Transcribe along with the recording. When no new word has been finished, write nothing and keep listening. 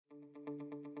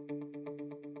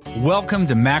Welcome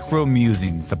to Macro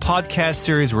Musings, the podcast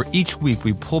series where each week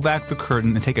we pull back the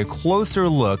curtain and take a closer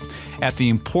look at the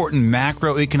important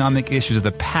macroeconomic issues of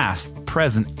the past,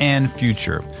 present, and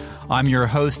future. I'm your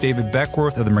host, David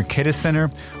Beckworth of the Mercatus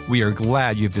Center. We are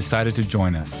glad you've decided to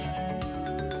join us.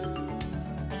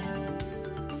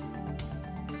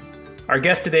 Our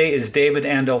guest today is David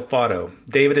Andolfatto.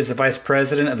 David is the Vice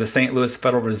President of the St. Louis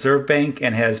Federal Reserve Bank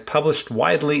and has published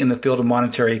widely in the field of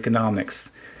monetary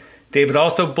economics. David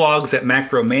also blogs at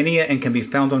Macromania and can be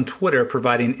found on Twitter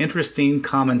providing interesting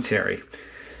commentary.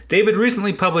 David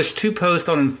recently published 2 posts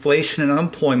on inflation and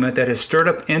unemployment that has stirred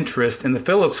up interest in the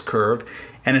Phillips curve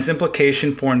and its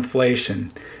implication for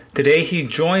inflation. Today he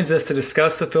joins us to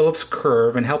discuss the Phillips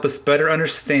curve and help us better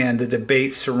understand the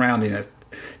debate surrounding it.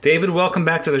 David, welcome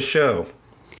back to the show.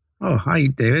 Oh, hi,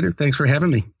 David. Thanks for having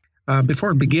me.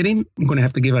 Before beginning, I'm going to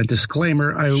have to give a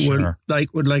disclaimer. I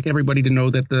would like everybody to know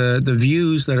that the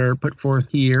views that are put forth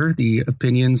here, the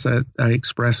opinions that I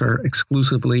express, are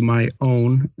exclusively my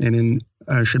own and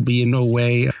should be in no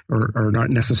way or are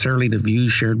not necessarily the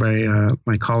views shared by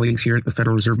my colleagues here at the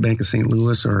Federal Reserve Bank of St.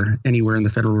 Louis or anywhere in the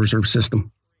Federal Reserve System.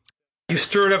 You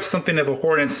stirred up something of a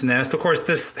hornet's nest. Of course,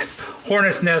 this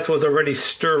hornet's nest was already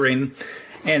stirring.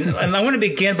 And I want to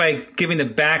begin by giving the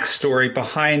backstory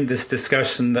behind this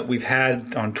discussion that we've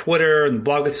had on Twitter and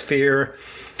blogosphere,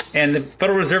 and the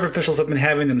Federal Reserve officials have been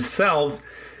having themselves.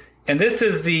 And this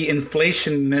is the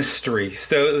inflation mystery.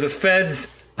 So the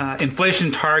Fed's inflation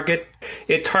target,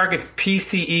 it targets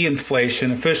PCE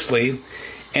inflation officially,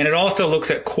 and it also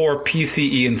looks at core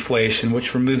PCE inflation,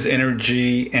 which removes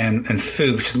energy and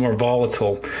food, which is more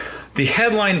volatile. The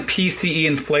headline PCE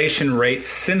inflation rate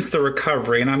since the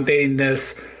recovery, and I'm dating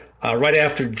this right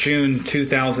after June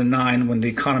 2009 when the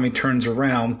economy turns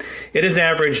around, it has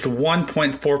averaged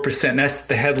 1.4%. That's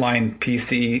the headline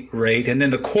PCE rate. And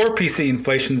then the core PCE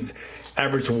inflation's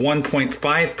averaged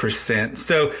 1.5%.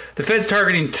 So the Fed's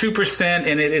targeting 2%,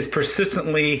 and it is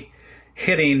persistently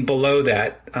hitting below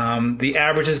that. The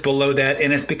average is below that,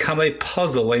 and it's become a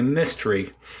puzzle, a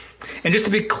mystery. And just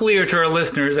to be clear to our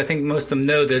listeners, I think most of them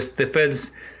know this, the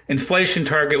Fed's inflation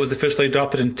target was officially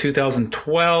adopted in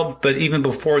 2012, but even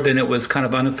before then it was kind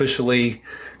of unofficially,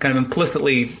 kind of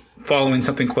implicitly following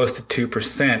something close to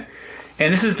 2%.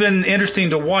 And this has been interesting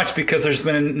to watch because there's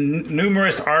been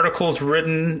numerous articles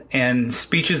written and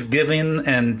speeches given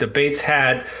and debates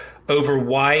had over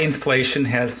why inflation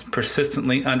has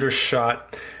persistently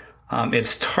undershot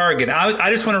its target. I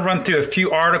just want to run through a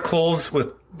few articles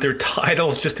with their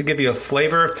titles just to give you a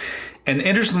flavor. And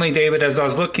interestingly, David, as I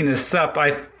was looking this up,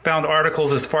 I found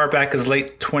articles as far back as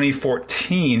late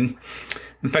 2014.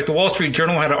 In fact, the Wall Street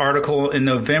Journal had an article in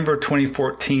November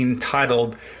 2014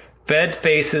 titled, "Fed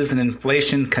Faces an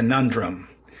Inflation Conundrum."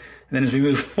 And then as we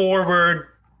move forward,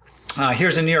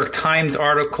 here's a New York Times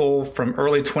article from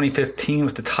early 2015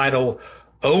 with the title,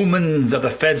 "Omens of the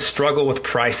Fed's Struggle with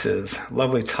Prices."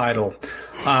 Lovely title.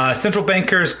 Central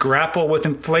bankers grapple with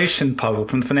inflation puzzle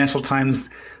from the Financial Times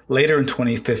later in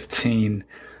 2015.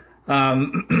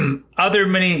 Many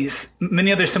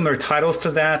other similar titles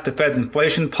to that. The Fed's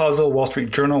Inflation Puzzle, Wall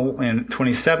Street Journal in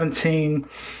 2017.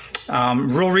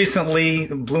 Real recently,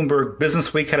 Bloomberg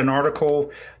Businessweek had an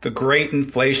article, "The Great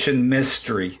Inflation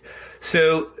Mystery."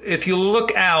 So if you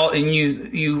look out and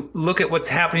you look at what's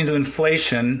happening to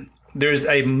inflation, there's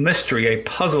a mystery, a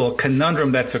puzzle, a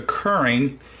conundrum that's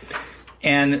occurring.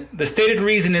 And the stated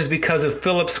reason is because of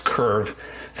Phillips curve.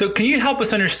 So can you help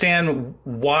us understand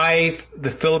why the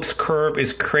Phillips curve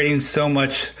is creating so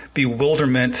much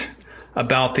bewilderment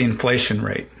about the inflation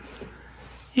rate?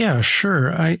 Yeah,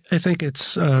 sure. I think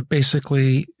it's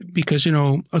basically because,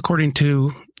 according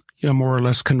to a more or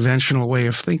less conventional way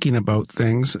of thinking about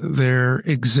things, there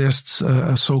exists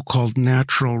a so-called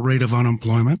natural rate of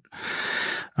unemployment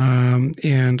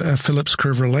and a Phillips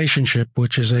curve relationship,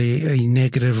 which is a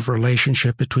negative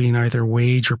relationship between either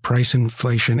wage or price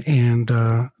inflation and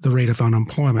the rate of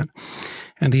unemployment.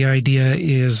 And the idea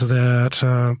is that,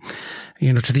 to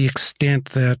the extent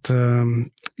that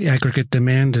aggregate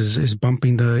demand is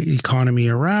bumping the economy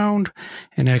around,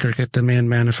 and aggregate demand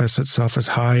manifests itself as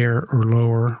higher or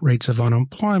lower rates of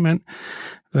unemployment,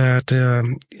 that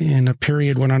in a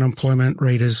period when unemployment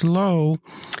rate is low,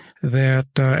 that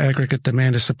aggregate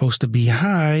demand is supposed to be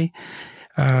high,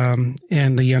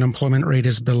 and the unemployment rate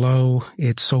is below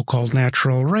its so-called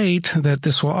natural rate, that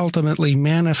this will ultimately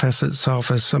manifest itself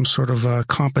as some sort of a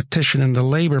competition in the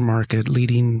labor market,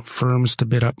 leading firms to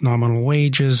bid up nominal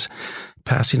wages,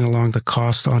 passing along the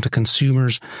cost onto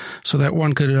consumers, so that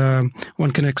one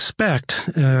can expect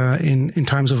in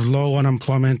times of low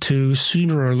unemployment to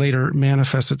sooner or later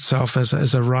manifest itself as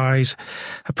a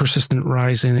persistent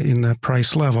rise in the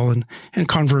price level, and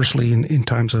conversely in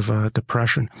times of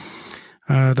depression.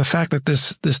 The fact that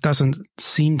this doesn't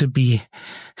seem to be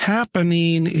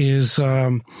happening is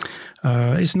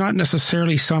not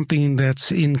necessarily something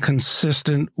that's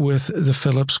inconsistent with the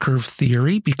Phillips curve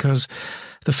theory, because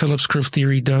the Phillips curve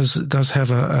theory does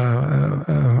have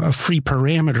a free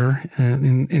parameter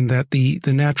in that the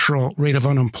natural rate of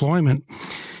unemployment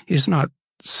is not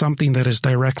something that is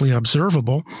directly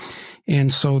observable.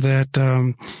 And so that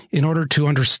in order to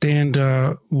understand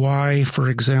why, for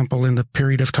example, in the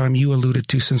period of time you alluded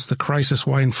to since the crisis,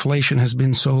 why inflation has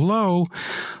been so low,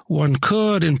 one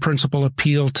could, in principle,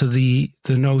 appeal to the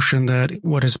notion that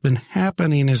what has been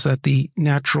happening is that the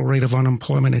natural rate of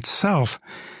unemployment itself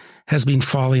has been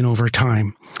falling over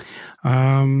time.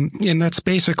 And that's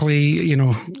basically,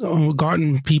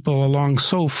 gotten people along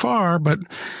so far, but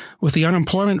with the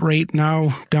unemployment rate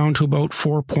now down to about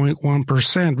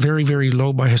 4.1%, very, very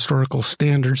low by historical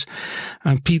standards,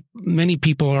 many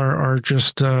people are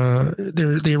just,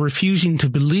 they're refusing to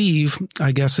believe,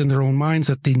 I guess, in their own minds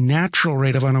that the natural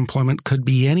rate of unemployment could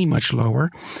be any much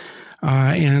lower,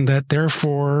 and that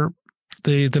therefore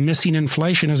the missing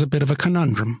inflation is a bit of a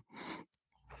conundrum.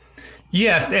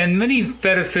 Yes, and many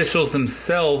Fed officials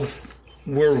themselves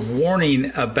were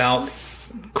warning about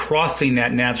crossing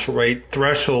that natural rate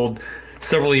threshold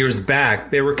several years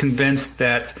back. They were convinced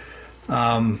that we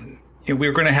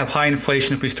were going to have high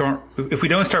inflation if we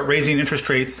don't start raising interest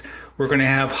rates. We're going to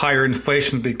have higher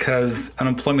inflation because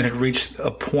unemployment had reached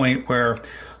a point where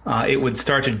it would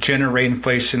start to generate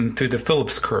inflation through the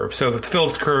Phillips curve. So the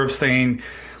Phillips curve saying,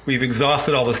 we've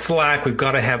exhausted all the slack. We've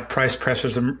got to have price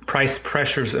pressures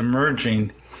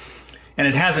emerging, and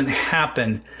it hasn't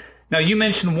happened. Now, you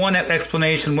mentioned one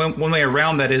explanation, one way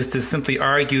around that is to simply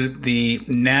argue the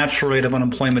natural rate of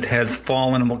unemployment has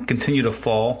fallen and will continue to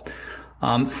fall.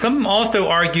 Some also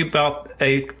argue about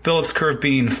a Phillips curve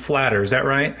being flatter. Is that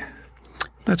right?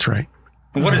 That's right.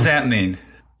 And what does that mean?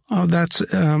 Oh, that's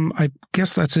I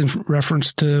guess that's in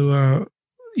reference to.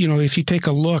 If you take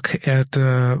a look at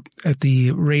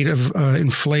the rate of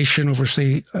inflation over,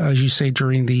 say, as you say,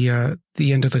 during the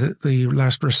end of the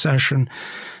last recession,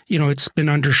 it's been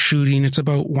undershooting. It's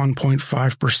about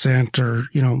 1.5% or,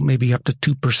 maybe up to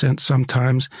 2%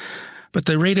 sometimes. But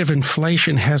the rate of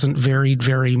inflation hasn't varied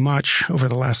very much over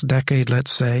the last decade, let's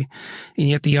say. And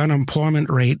yet the unemployment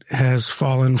rate has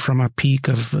fallen from a peak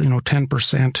of,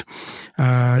 10%,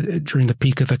 during the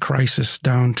peak of the crisis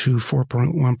down to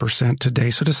 4.1% today.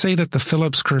 So to say that the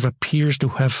Phillips curve appears to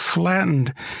have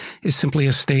flattened is simply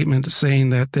a statement saying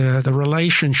that the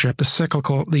relationship,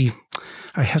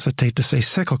 I hesitate to say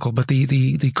cyclical, but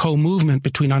the co-movement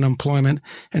between unemployment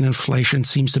and inflation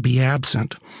seems to be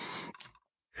absent.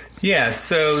 Yeah,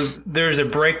 so there's a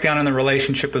breakdown in the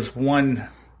relationship as one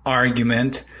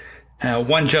argument,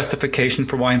 one justification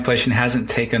for why inflation hasn't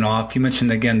taken off. You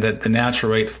mentioned again that the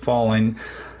natural rate falling.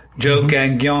 Joe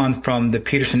Gagnon from the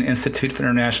Peterson Institute for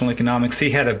International Economics,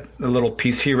 he had a little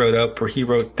piece he wrote up where he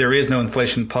wrote, there is no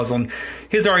inflation puzzle. And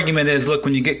his argument is, look,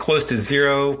 when you get close to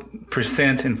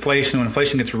 0% inflation, when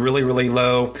inflation gets really, really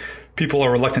low, people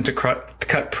are reluctant to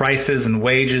cut prices and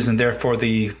wages, and therefore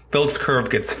the Phillips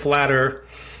curve gets flatter.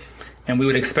 And we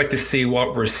would expect to see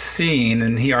what we're seeing.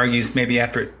 And he argues maybe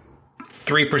after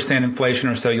 3% inflation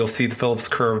or so, you'll see the Phillips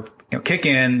curve kick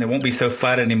in. It won't be so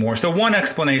flat anymore. So one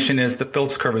explanation is the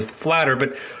Phillips curve is flatter.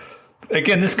 But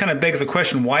again, this kind of begs the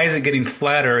question, why is it getting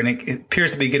flatter? And it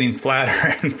appears to be getting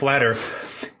flatter and flatter.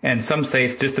 And some say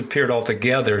it's disappeared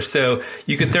altogether. So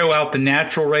you could throw out the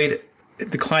natural rate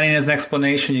declining as an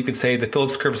explanation. You could say the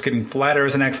Phillips curve is getting flatter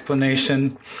as an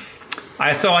explanation.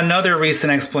 I saw another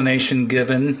recent explanation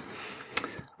given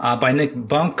by Nick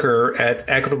Bunker at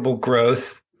Equitable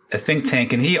Growth, a think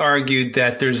tank, and he argued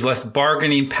that there's less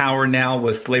bargaining power now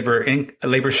with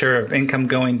labor share of income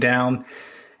going down,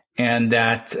 and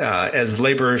that as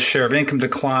labor's share of income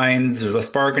declines, there's less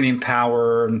bargaining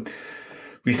power, and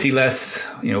we see less,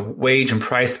 wage and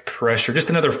price pressure.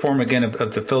 Just another form again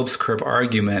of the Phillips curve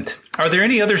argument. Are there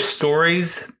any other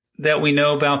stories that we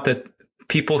know about that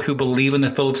people who believe in the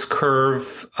Phillips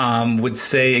curve would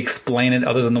say explain it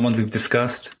other than the ones we've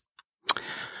discussed?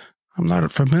 I'm not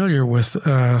familiar with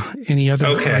any other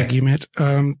argument.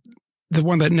 The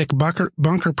one that Nick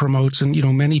Bunker promotes, and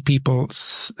many people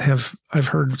I've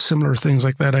heard similar things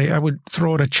like that. I would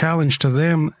throw out a challenge to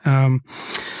them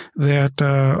that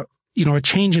a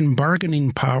change in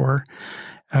bargaining power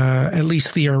at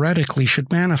least theoretically,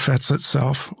 should manifest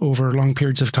itself over long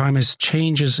periods of time as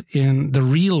changes in the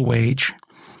real wage,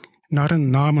 not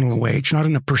in nominal wage, not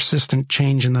in a persistent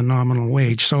change in the nominal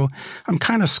wage. So I'm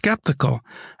kind of skeptical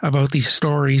about these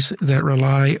stories that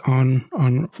rely on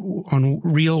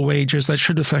real wages that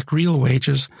should affect real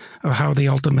wages, of how they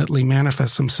ultimately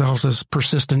manifest themselves as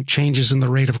persistent changes in the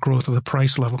rate of growth of the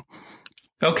price level.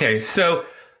 Okay, so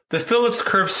the Phillips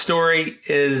curve story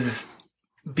is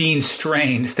being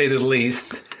strained, to say the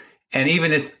least, and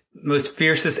even its most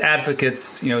fiercest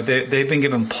advocates, they've been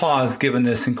given pause given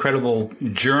this incredible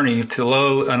journey to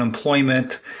low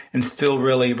unemployment and still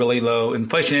really, really low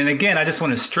inflation. And again, I just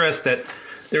want to stress that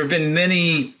there have been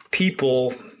many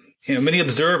people, many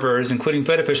observers, including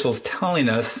Fed officials, telling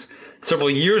us several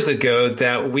years ago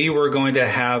that we were going to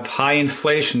have high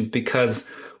inflation because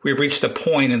we've reached a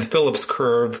point in the Phillips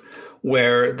curve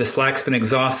where the slack's been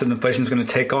exhausted and inflation is going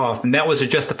to take off. And that was a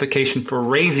justification for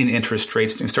raising interest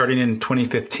rates starting in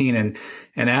 2015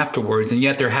 and afterwards. And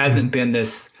yet there hasn't been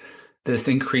this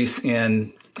increase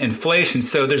in inflation.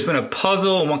 So there's been a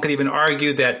puzzle. And one could even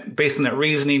argue that based on that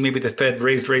reasoning, maybe the Fed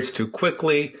raised rates too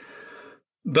quickly.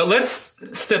 But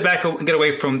let's step back and get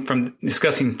away from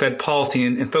discussing Fed policy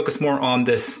and focus more on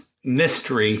this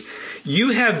mystery. You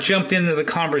have jumped into the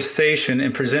conversation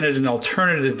and presented an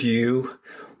alternative view,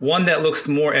 one that looks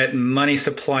more at money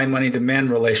supply, money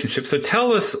demand relationship. So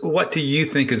tell us, what do you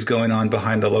think is going on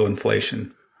behind the low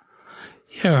inflation?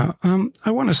 Yeah,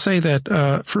 I want to say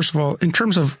that, first of all, in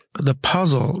terms of the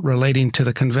puzzle relating to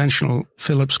the conventional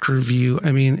Phillips curve view,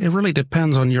 I mean, it really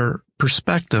depends on your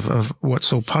perspective of what's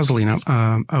so puzzling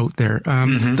out there.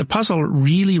 The puzzle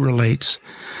really relates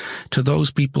to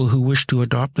those people who wish to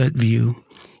adopt that view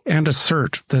and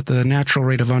assert that the natural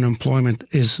rate of unemployment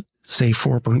is, say,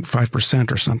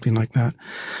 4.5% or something like that.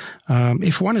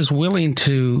 If one is willing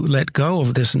to let go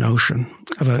of this notion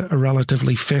of a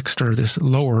relatively fixed, or this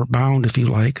lower bound, if you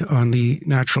like, on the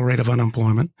natural rate of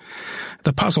unemployment,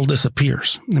 the puzzle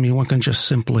disappears. I mean, one can just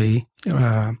simply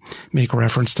make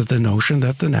reference to the notion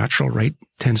that the natural rate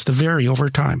tends to vary over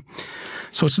time.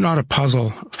 So it's not a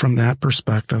puzzle from that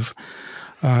perspective.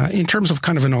 In terms of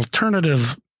kind of an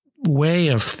alternative way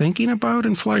of thinking about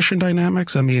inflation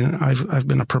dynamics, I mean, I've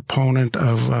been a proponent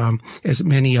of, as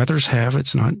many others have,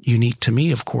 it's not unique to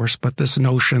me, of course, but this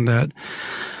notion that,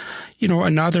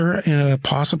 another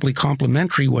possibly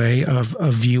complementary way of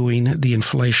viewing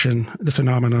the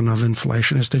phenomenon of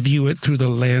inflation, is to view it through the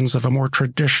lens of a more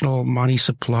traditional money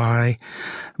supply,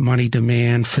 money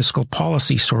demand, fiscal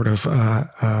policy sort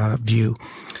of view.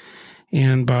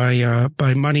 And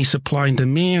by money supply and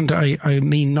demand, I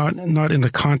mean not in the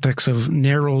context of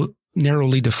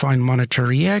narrowly defined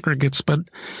monetary aggregates, but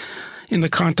in the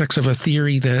context of a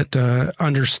theory that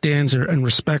understands and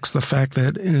respects the fact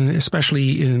that,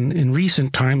 especially in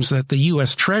recent times, that the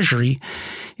U.S. Treasury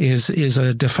is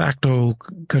a de facto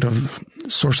kind of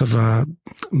source of a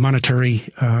monetary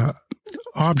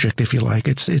object, if you like.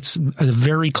 It's a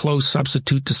very close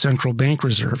substitute to central bank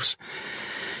reserves.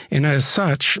 And as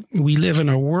such, we live in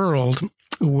a world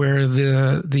where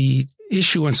the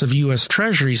issuance of U.S.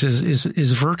 Treasuries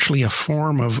is virtually a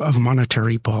form of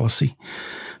monetary policy.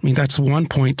 I mean, that's one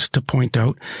point to point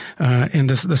out. And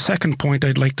the second point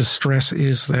I'd like to stress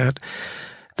is that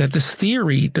this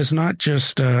theory does not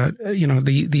just,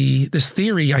 this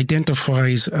theory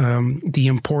identifies the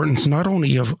importance not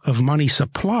only of money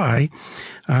supply,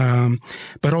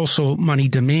 but also money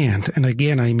demand. And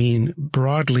again, I mean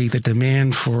broadly the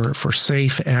demand for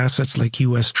safe assets like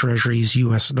U.S. Treasuries,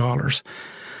 U.S. dollars.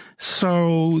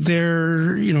 So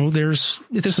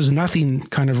this is nothing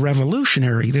kind of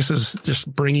revolutionary. This is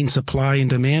just bringing supply and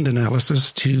demand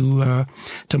analysis to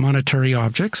monetary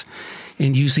objects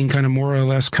and using kind of more or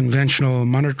less conventional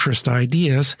monetarist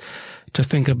ideas to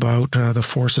think about the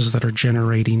forces that are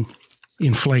generating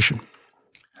inflation.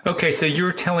 Okay, so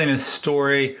you're telling a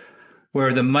story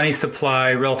where the money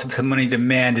supply relative to money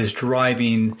demand is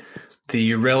driving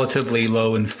the relatively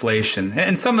low inflation.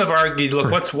 And some have argued,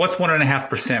 look, what's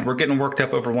 1.5%? We're getting worked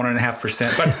up over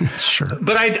 1.5%. But sure.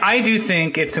 But I do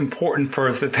think it's important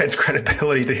for the Fed's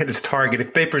credibility to hit its target.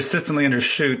 If they persistently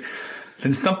undershoot,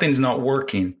 then something's not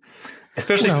working.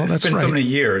 Especially since it's been so many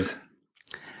years.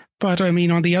 But I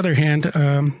mean, on the other hand,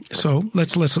 so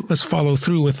let's follow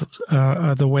through with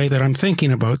the way that I'm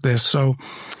thinking about this. So,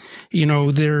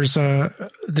 there's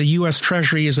the U.S.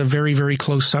 Treasury is a very, very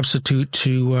close substitute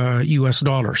to U.S.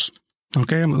 dollars.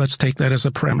 Okay, let's take that as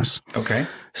a premise. Okay.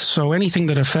 So anything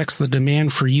that affects the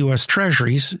demand for U.S.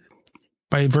 Treasuries,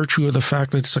 by virtue of the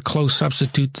fact that it's a close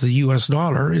substitute to the U.S.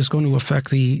 dollar, is going to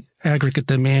affect the aggregate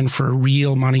demand for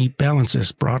real money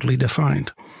balances, broadly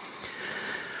defined.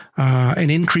 an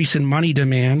increase in money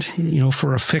demand,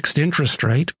 for a fixed interest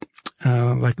rate,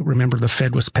 like remember the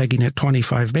Fed was pegging at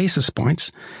 25 basis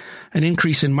points, an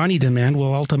increase in money demand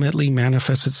will ultimately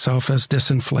manifest itself as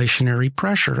disinflationary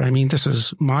pressure. I mean, this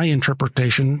is my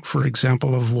interpretation, for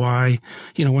example, of why,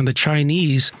 when the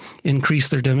Chinese increase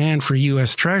their demand for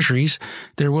U.S. treasuries,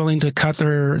 they're willing to cut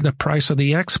the price of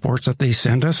the exports that they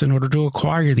send us in order to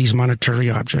acquire these monetary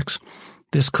objects.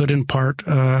 This could in part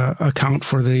account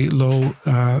for the low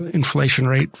inflation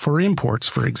rate for imports,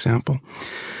 for example.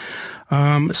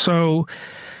 So,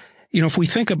 if we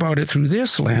think about it through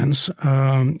this lens,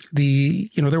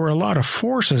 there were a lot of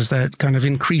forces that kind of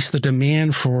increased the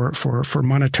demand for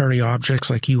monetary objects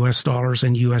like U.S. dollars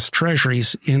and U.S.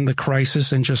 treasuries in the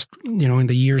crisis and just, in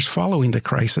the years following the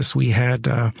crisis. We had,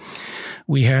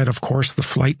 of course, the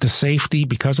flight to safety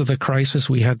because of the crisis.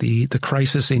 We had the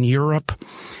crisis in Europe.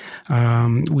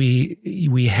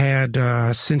 We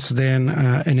had, since then,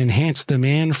 an enhanced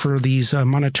demand for these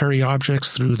monetary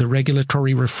objects through the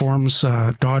regulatory reforms,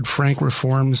 Dodd-Frank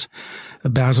reforms,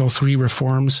 Basel III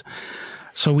reforms.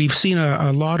 So we've seen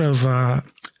a lot of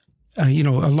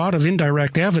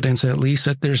indirect evidence, at least,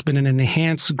 that there's been an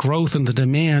enhanced growth in the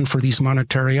demand for these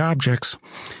monetary objects.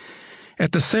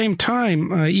 At the same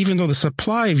time, even though the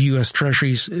supply of U.S.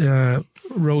 treasuries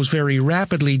rose very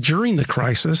rapidly during the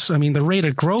crisis, I mean, the rate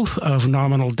of growth of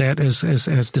nominal debt has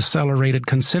decelerated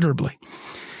considerably,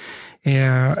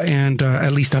 and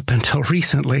at least up until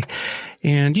recently.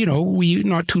 And,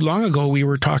 not too long ago, we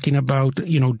were talking about,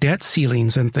 debt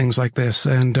ceilings and things like this.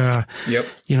 And, yep.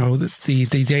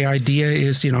 The idea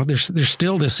is, there's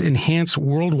still this enhanced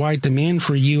worldwide demand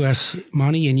for U.S.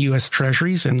 money and U.S.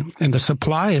 treasuries, and the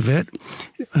supply of it,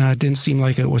 didn't seem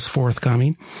like it was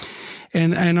forthcoming.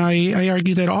 And I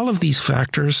argue that all of these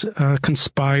factors,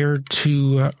 conspired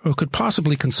to, or could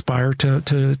possibly conspire to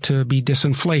be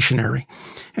disinflationary.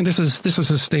 And this is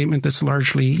a statement that's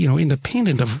largely,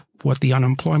 independent of what the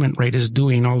unemployment rate is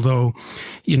doing, although,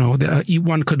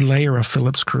 one could layer a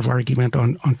Phillips curve argument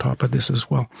on top of this as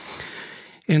well.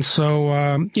 And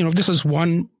so, this is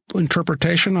one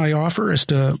interpretation I offer as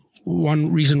to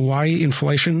one reason why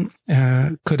inflation,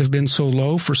 could have been so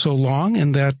low for so long,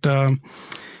 and that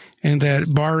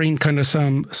barring kind of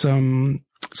some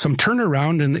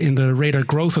turnaround in the rate of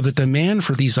growth of the demand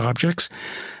for these objects,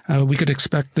 we could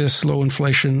expect this low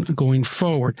inflation going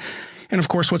forward. And of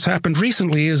course, what's happened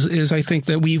recently is I think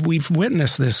that we've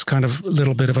witnessed this kind of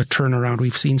little bit of a turnaround.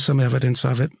 We've seen some evidence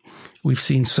of it. We've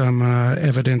seen some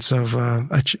evidence of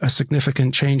a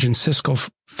significant change in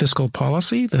fiscal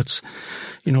policy that's,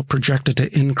 projected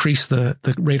to increase the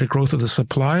rate of growth of the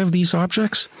supply of these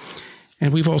objects.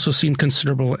 And we've also seen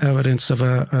considerable evidence of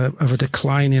a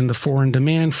decline in the foreign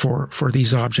demand for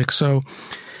these objects.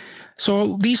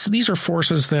 So these are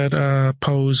forces that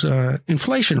pose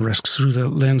inflation risks through the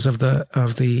lens of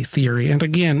the theory. And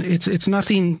again, it's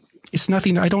nothing.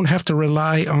 I don't have to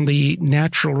rely on the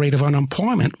natural rate of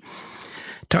unemployment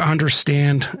to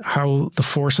understand how the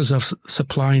forces of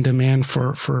supply and demand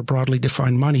for broadly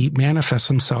defined money manifest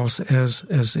themselves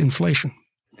as inflation.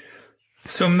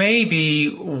 So maybe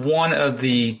one of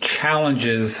the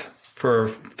challenges for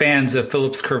fans of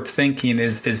Phillips curve thinking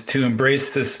is to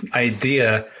embrace this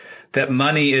idea that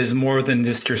money is more than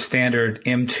just your standard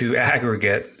M2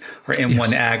 aggregate or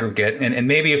M1 aggregate. And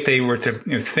maybe if they were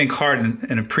to think hard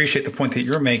and appreciate the point that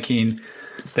you're making,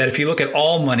 that if you look at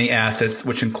all money assets,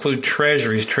 which include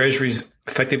treasuries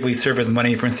effectively serve as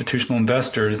money for institutional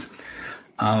investors.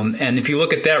 And if you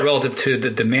look at that relative to the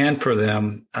demand for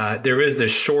them, there is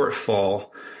this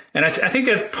shortfall. And I think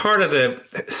that's part of the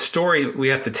story we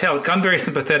have to tell. I'm very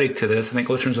sympathetic to this. I think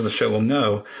listeners of the show will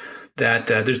know that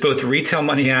there's both retail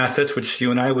money assets, which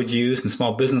you and I would use, and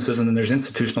small businesses, and then there's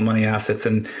institutional money assets.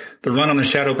 And the run on the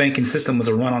shadow banking system was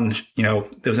a run on,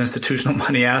 those institutional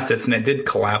money assets, and it did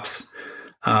collapse.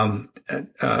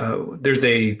 There's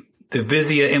the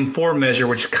Vizia M4 measure,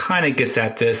 which kind of gets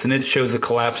at this, and it shows a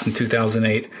collapse in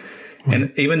 2008. Mm-hmm.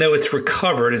 And even though it's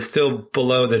recovered, it's still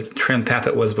below the trend path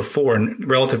it was before. And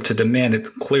relative to demand,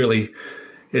 it clearly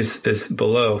is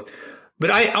below.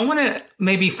 But I want to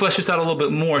maybe flesh this out a little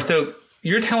bit more. So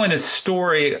you're telling a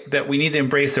story that we need to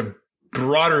embrace a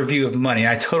broader view of money.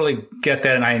 I totally get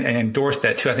that, and I endorse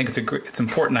that too. I think it's an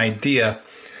important idea,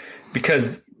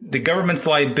 because the government's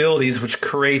liabilities, which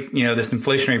create, this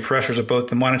inflationary pressures of both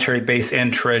the monetary base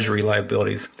and treasury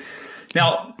liabilities.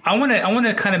 Now, I want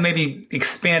to kind of maybe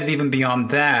expand it even beyond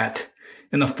that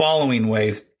in the following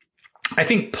ways. I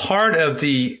think part of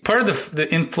the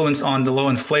influence on the low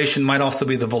inflation might also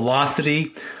be the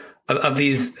velocity of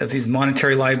these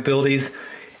monetary liabilities.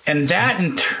 And that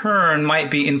in turn might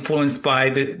be influenced by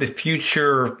the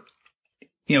future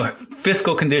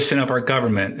fiscal condition of our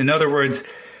government. In other words,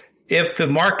 if the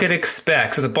market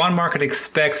expects, or the bond market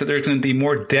expects that there's going to be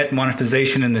more debt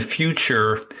monetization in the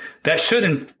future, that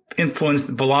should influence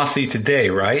the velocity today,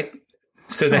 right?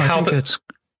 So the health. I think it's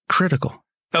critical.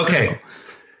 Okay. Critical.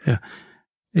 Yeah.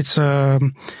 It's,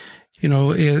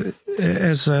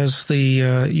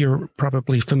 you're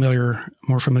probably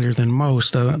more familiar than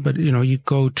most, but, you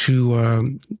go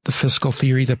to, the fiscal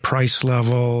theory, the price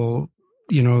level,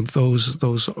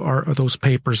 those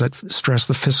papers that stress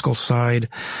the fiscal side,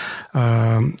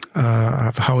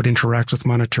 of how it interacts with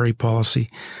monetary policy.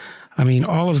 I mean,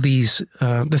 all of these,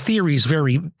 the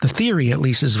theory at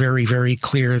least is very, very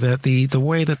clear that the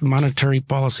way that monetary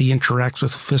policy interacts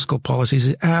with fiscal policies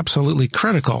is absolutely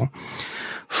critical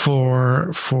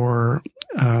for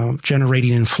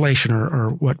generating inflation or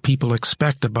what people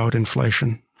expect about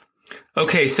inflation.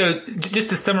 Okay. So just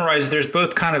to summarize, there's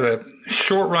both kind of a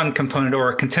short run component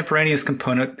or a contemporaneous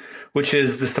component, which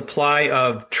is the supply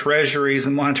of treasuries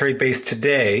and monetary base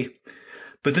today.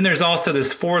 But then there's also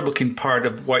this forward-looking part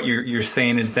of what you're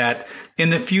saying is that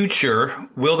in the future,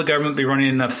 will the government be running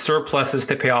enough surpluses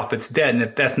to pay off its debt? And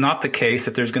if that's not the case,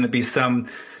 if there's going to be some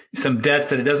debts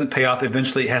that it doesn't pay off,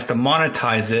 eventually it has to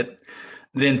monetize it,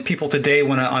 then people today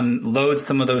want to unload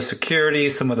some of those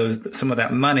securities, some of that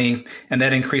money, and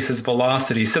that increases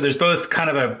velocity. So there's both kind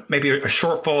of maybe a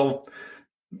shortfall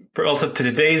relative to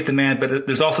today's demand, but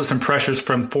there's also some pressures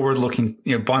from forward-looking,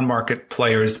 bond market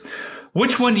players.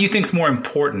 Which one do you think is more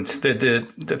important?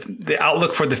 The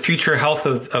outlook for the future health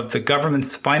of the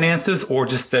government's finances, or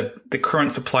just the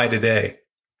current supply today?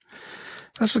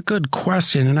 That's a good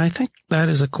question. And I think that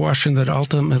is a question that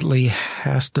ultimately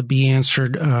has to be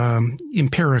answered,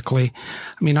 empirically.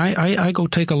 I mean, I go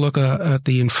take a look at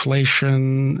the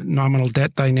inflation nominal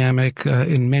debt dynamic,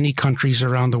 in many countries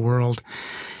around the world.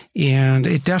 And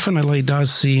it definitely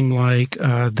does seem like,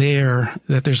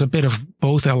 that there's a bit of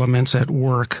both elements at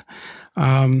work.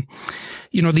 The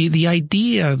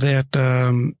idea that,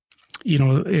 that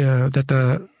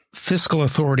the fiscal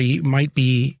authority might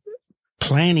be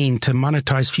planning to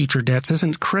monetize future debts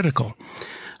isn't critical.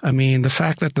 I mean, the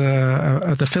fact that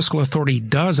the fiscal authority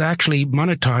does actually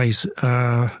monetize,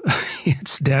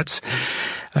 its debts,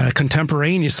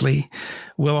 contemporaneously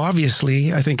will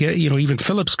obviously, I think, even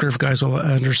Phillips curve guys will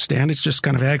understand it's just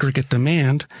kind of aggregate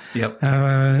demand. Yep.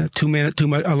 A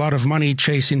lot of money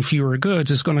chasing fewer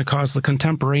goods is going to cause the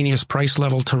contemporaneous price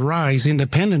level to rise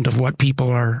independent of what people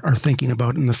are thinking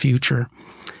about in the future.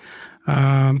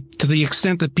 To the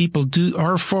extent that people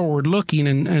are forward looking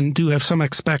and do have some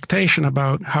expectation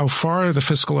about how far the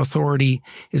fiscal authority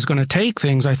is going to take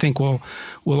things, I think will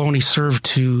only serve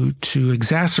to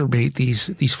exacerbate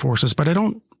these forces. But I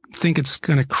don't think it's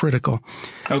kind of critical.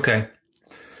 Okay.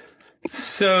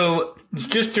 So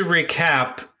just to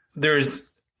recap, there's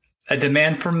a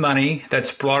demand for money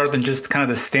that's broader than just kind of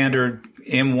the standard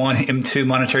M1, M2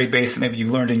 monetary base that maybe you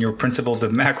learned in your principles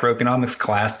of macroeconomics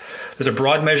class. There's a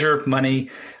broad measure of money.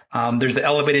 There's an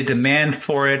elevated demand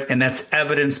for it, and that's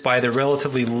evidenced by the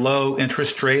relatively low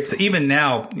interest rates. Even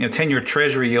now, 10-year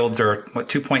treasury yields are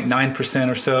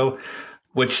 2.9% or so,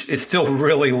 which is still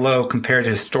really low compared to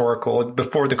historical.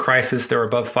 Before the crisis, they were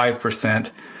above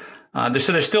 5%. So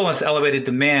there's still this elevated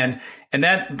demand, and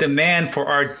that demand for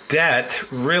our debt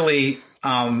really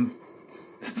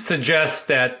suggests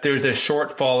that there's a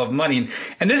shortfall of money.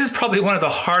 And this is probably one of the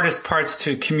hardest parts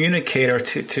to communicate or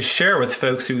to share with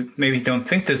folks who maybe don't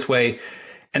think this way.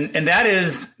 And that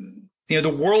is, the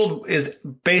world is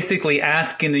basically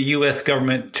asking the U.S.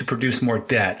 government to produce more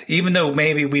debt, even though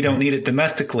maybe we don't need it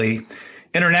domestically.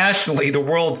 Internationally, the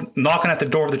world's knocking at the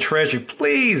door of the Treasury.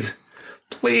 Please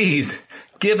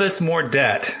give us more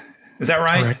debt. Is that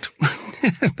right?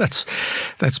 Correct.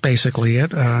 That's basically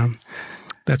it.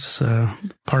 That's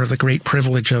part of the great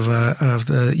privilege of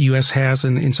the U.S. has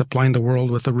in supplying the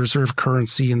world with the reserve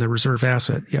currency and the reserve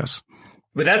asset. Yes.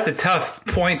 But that's a tough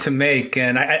point to make.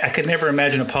 And I could never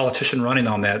imagine a politician running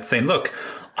on that, saying, look,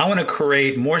 I want to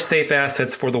create more safe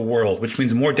assets for the world, which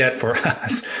means more debt for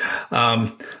us.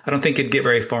 I don't think you'd get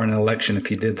very far in an election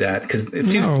if you did that, because it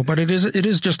seems. No, but it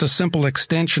is just a simple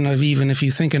extension of, even if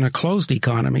you think in a closed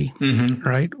economy,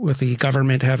 right? With the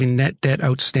government having net debt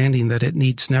outstanding that it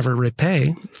needs never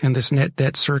repay, and this net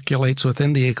debt circulates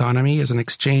within the economy as an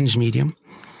exchange medium.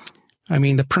 I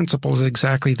mean, the principle is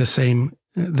exactly the same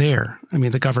there. I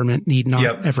mean, the government need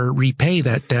not ever repay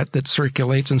that debt that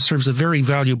circulates and serves a very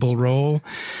valuable role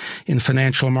in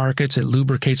financial markets. It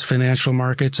lubricates financial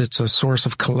markets. It's a source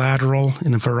of collateral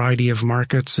in a variety of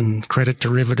markets and credit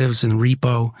derivatives and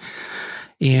repo.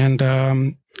 And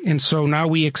so now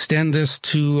we extend this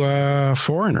to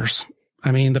foreigners.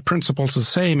 I mean, the principle's the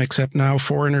same, except now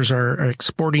foreigners are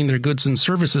exporting their goods and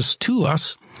services to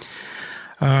us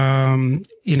in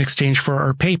exchange for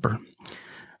our paper.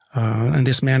 And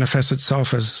this manifests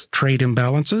itself as trade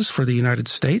imbalances for the United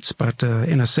States, but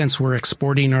in a sense, we're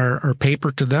exporting our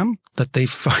paper to them that they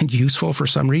find useful for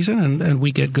some reason, and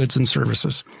we get goods and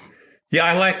services. Yeah,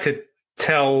 I like to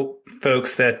tell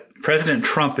folks that President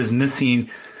Trump is missing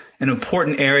an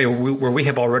important area where we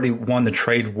have already won the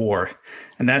trade war,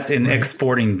 and that's in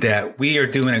exporting debt. We are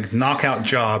doing a knockout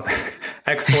job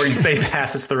exporting safe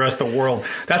assets to the rest of the world.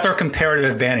 That's our comparative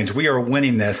advantage. We are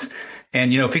winning this.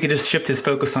 And, if he could just shift his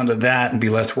focus onto that and be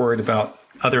less worried about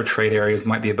other trade areas,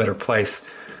 might be a better place.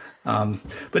 But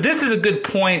this is a good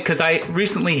point because I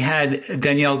recently had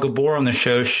Danielle Gabor on the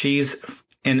show. She's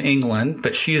in England,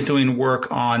 but she's doing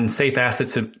work on safe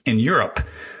assets in Europe.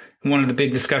 One of the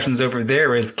big discussions over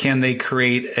there is, can they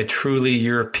create a truly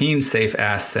European safe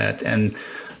asset? And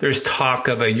there's talk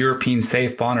of a European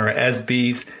safe bond, or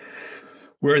SBs,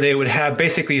 where they would have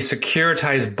basically a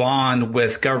securitized bond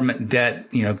with government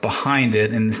debt, behind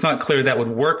it. And it's not clear that would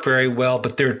work very well,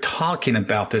 but they're talking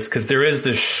about this because there is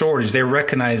this shortage. They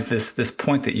recognize this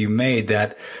point that you made,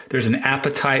 that there's an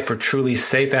appetite for truly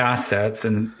safe assets.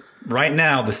 And right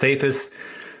now, the safest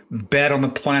bet on the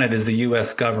planet is the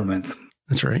U.S. government.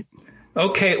 That's right.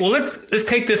 Okay, well, let's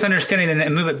take this understanding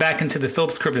and move it back into the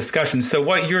Phillips curve discussion. So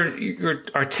what you're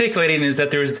articulating is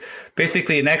that there's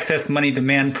basically an excess money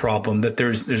demand problem, that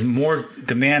there's more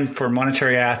demand for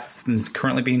monetary assets than is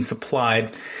currently being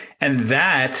supplied, and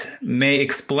that may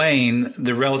explain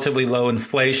the relatively low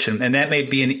inflation, and that may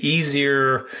be an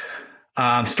easier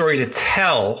story to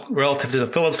tell relative to the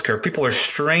Phillips curve. People are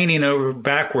straining over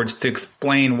backwards to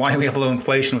explain why we have low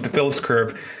inflation with the Phillips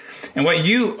curve. And what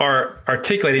you are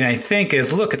articulating, I think,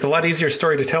 is, look, it's a lot easier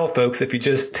story to tell folks if you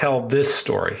just tell this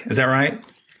story. Is that right?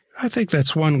 I think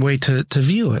that's one way to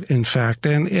view it, in fact.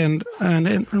 And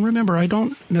remember, I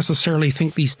don't necessarily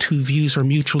think these two views are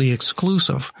mutually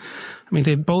exclusive. I mean,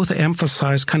 they both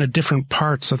emphasize kind of different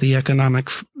parts of the economic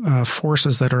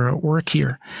forces that are at work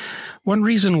here. One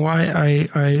reason why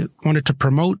I wanted to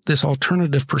promote this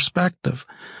alternative perspective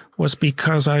was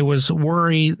because I was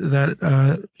worried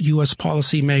that U.S.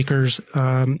 policymakers,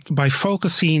 by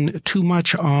focusing too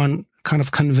much on kind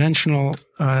of conventional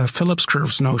Phillips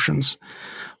curves notions,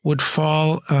 would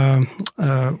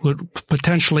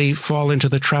potentially fall into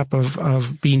the trap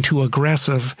of being too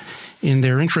aggressive in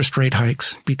their interest rate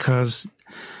hikes. Because,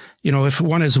 if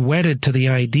one is wedded to the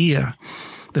idea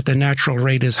that the natural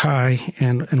rate is high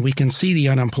and we can see the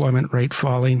unemployment rate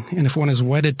falling, and if one is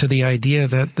wedded to the idea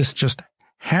that this just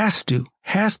has to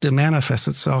manifest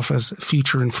itself as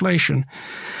future inflation,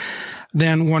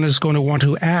 then one is going to want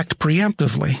to act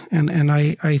preemptively. And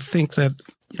I think that,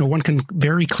 one can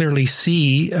very clearly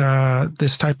see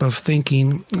this type of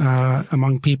thinking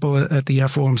among people at the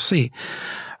FOMC.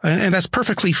 And that's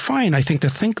perfectly fine, I think, to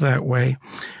think that way.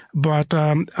 But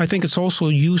I think it's also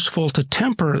useful to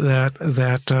temper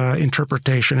that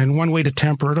interpretation. And one way to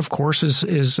temper it, of course,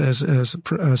 is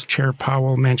as Chair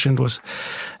Powell mentioned, was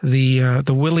the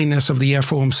willingness of the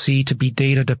FOMC to be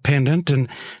data dependent and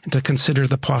to consider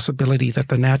the possibility that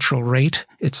the natural rate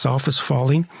itself is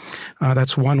falling.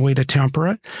 That's one way to temper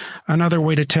it. Another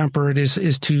way to temper it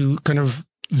is to kind of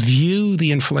view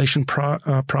the inflation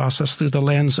process through the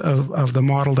lens of the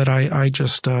model that I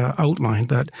just outlined.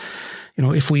 That,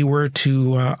 if we were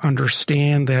to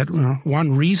understand that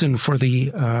one reason for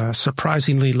the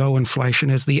surprisingly low inflation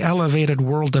is the elevated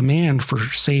world demand for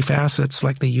safe assets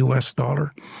like the U.S.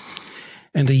 dollar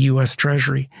and the U.S.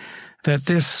 Treasury, that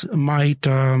this might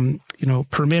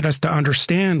permit us to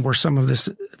understand where some of this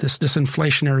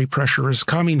disinflationary pressure is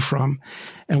coming from,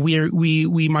 and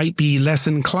we might be less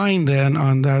inclined then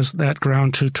on that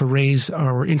ground to raise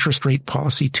our interest rate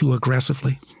policy too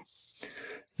aggressively.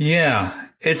 Yeah,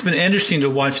 it's been interesting to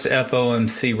watch the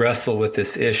FOMC wrestle with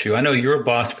this issue. I know your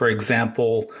boss, for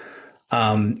example,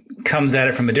 comes at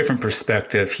it from a different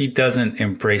perspective. He doesn't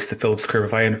embrace the Phillips curve,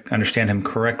 if I understand him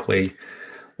correctly,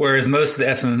 whereas most of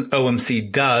the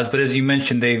FOMC does. But as you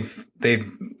mentioned, they've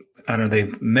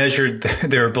measured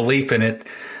their belief in it.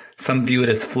 Some view it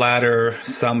as flatter.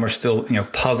 Some are still,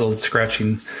 puzzled,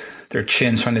 scratching their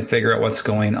chins, trying to figure out what's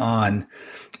going on.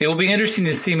 It will be interesting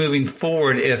to see moving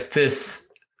forward if this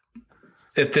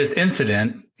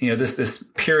incident, this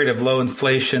period of low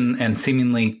inflation and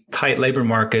seemingly tight labor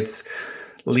markets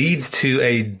leads to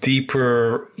a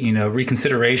deeper,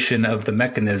 reconsideration of the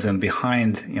mechanism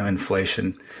behind,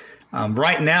 inflation.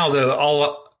 Right now, though,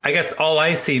 all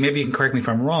I see, maybe you can correct me if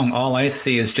I'm wrong, all I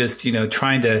see is just,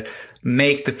 trying to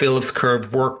make the Phillips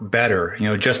curve work better.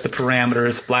 Adjust the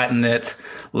parameters, flatten it,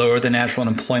 lower the natural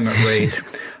unemployment rate.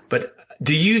 But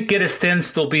do you get a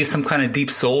sense there'll be some kind of deep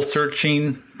soul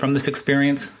searching from this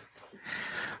experience?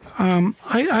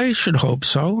 I should hope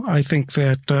so. I think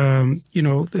that,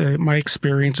 my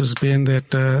experience has been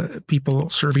that people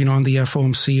serving on the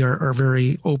FOMC are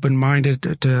very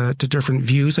open-minded to different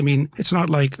views. I mean, it's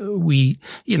not like we,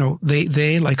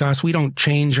 they like us, we don't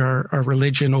change our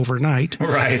religion overnight.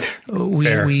 Right.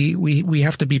 We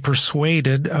have to be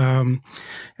persuaded,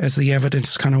 as the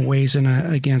evidence kind of weighs in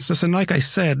against us. And like I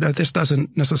said, this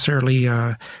doesn't necessarily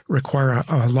require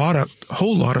a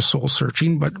whole lot of soul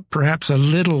searching, but perhaps a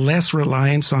little less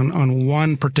reliance on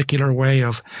one particular way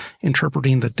of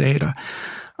interpreting the data.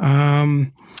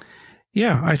 I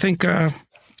think,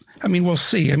 we'll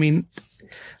see. I mean,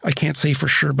 I can't say for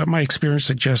sure, but my experience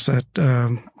suggests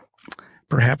that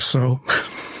perhaps so.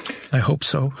 I hope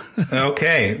so.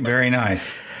 Okay, very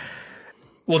nice.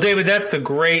 Well, David, that's a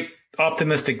great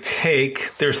optimistic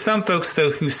take. There's some folks,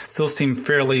 though, who still seem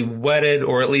fairly wedded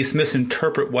or at least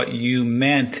misinterpret what you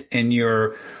meant in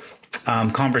your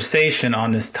conversation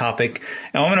on this topic.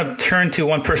 And I'm going to turn to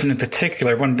one person in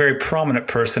particular, one very prominent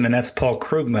person, and that's Paul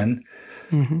Krugman.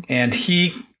 Mm-hmm. And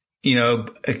he,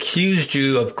 accused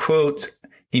you of, quote,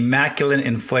 immaculate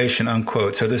inflation,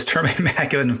 unquote. So this term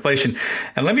immaculate inflation.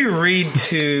 And let me read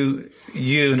to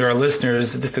you and to our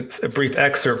listeners just a brief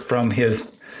excerpt from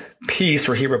his piece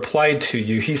where he replied to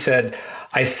you. He said,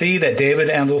 "I see that David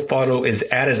Andolfatto is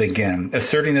at it again,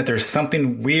 asserting that there's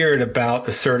something weird about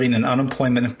asserting an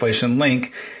unemployment inflation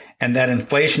link and that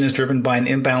inflation is driven by an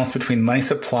imbalance between money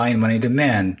supply and money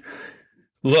demand.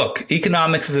 Look,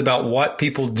 economics is about what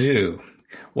people do.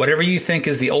 Whatever you think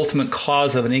is the ultimate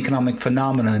cause of an economic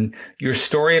phenomenon, your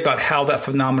story about how that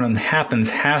phenomenon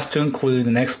happens has to include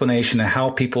an explanation of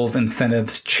how people's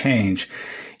incentives change.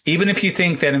 Even if you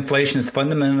think that inflation is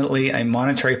fundamentally a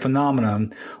monetary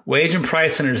phenomenon, wage and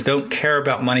price centers don't care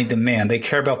about money demand. They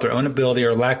care about their own ability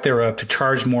or lack thereof to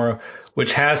charge more,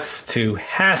 which has to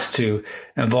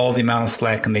involve the amount of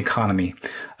slack in the economy."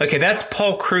 Okay, that's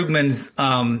Paul Krugman's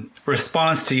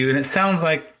response to you. And it sounds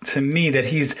like to me that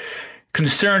he's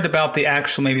concerned about the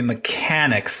actual maybe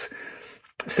mechanics.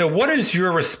 So what is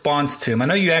your response to him? I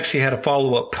know you actually had a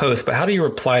follow-up post, but how do you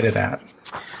reply to that?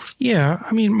 Yeah,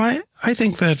 I mean, I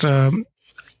think that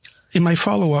in my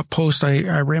follow-up post,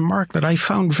 I remarked that I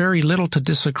found very little to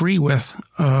disagree with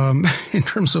in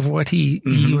terms of what he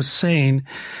was saying.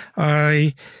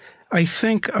 I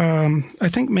think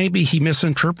maybe he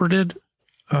misinterpreted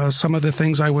some of the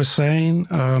things I was saying,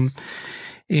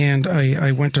 and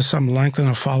I went to some length in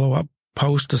a follow-up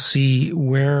post to see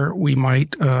where we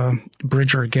might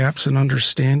bridge our gaps in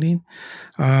understanding.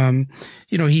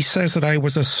 He says that I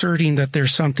was asserting that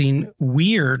there's something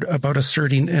weird about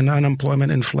asserting an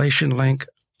unemployment inflation link.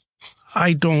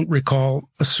 I don't recall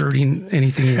asserting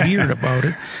anything weird about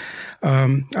it.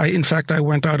 In fact, I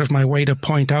went out of my way to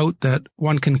point out that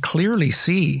one can clearly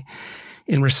see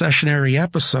in recessionary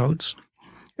episodes,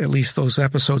 at least those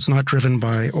episodes not driven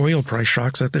by oil price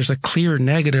shocks, that there's a clear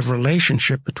negative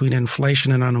relationship between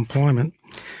inflation and unemployment.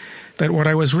 That what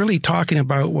I was really talking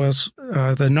about was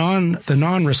the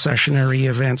non-recessionary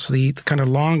events, the kind of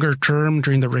longer term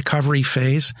during the recovery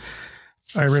phase.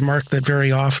 I remarked that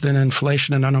very often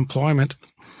inflation and unemployment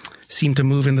seem to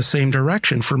move in the same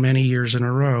direction for many years in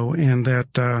a row, and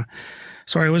that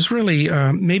so I was really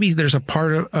maybe there's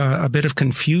a bit of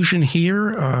confusion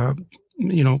here.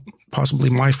 Possibly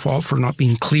my fault for not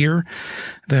being clear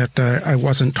that I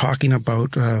wasn't talking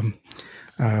about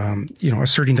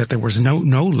asserting that there was no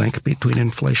link between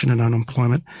inflation and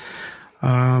unemployment.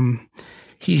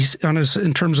 He's on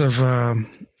in terms of, I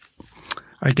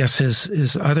guess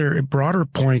his other broader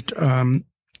point, about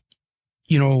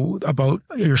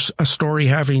a story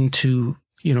having to,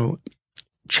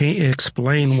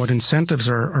 explain what incentives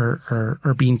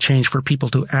are being changed for people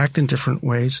to act in different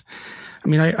ways. I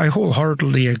mean, I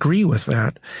wholeheartedly agree with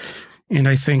that. And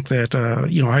I think that,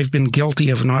 I've been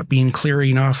guilty of not being clear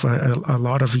enough. A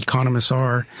lot of economists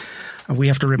are. We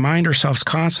have to remind ourselves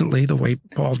constantly, the way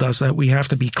Paul does that, we have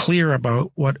to be clear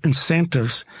about what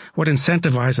incentivizes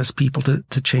people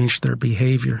to change their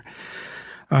behavior.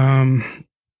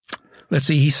 Let's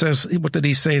see, he says, what did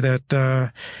he say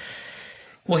that,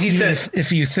 well, he says,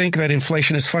 if you think that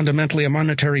inflation is fundamentally a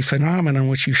monetary phenomenon,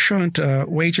 which you shouldn't,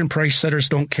 wage and price setters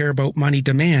don't care about money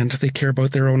demand. They care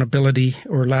about their own ability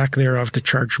or lack thereof to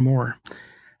charge more,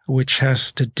 which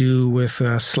has to do with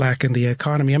slack in the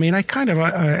economy. I mean, I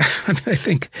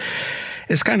think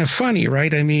it's kind of funny,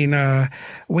 right? I mean,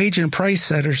 wage and price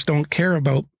setters don't care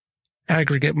about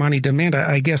aggregate money demand,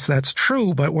 I guess that's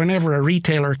true. But whenever a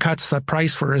retailer cuts the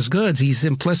price for his goods, he's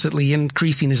implicitly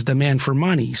increasing his demand for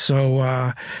money.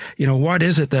 So, what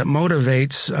is it that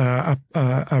motivates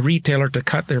a retailer to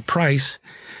cut their price?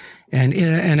 And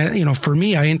for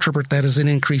me, I interpret that as an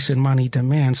increase in money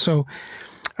demand. So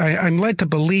I'm led to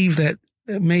believe that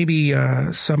maybe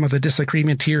some of the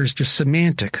disagreement here is just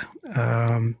semantic.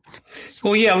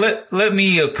 Well, yeah, let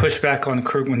me push back on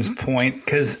Krugman's point,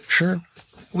 because sure,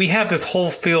 we have this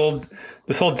whole field,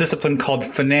 this whole discipline called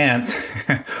finance,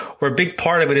 where a big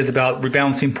part of it is about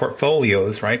rebalancing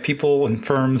portfolios, right? People and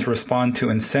firms respond to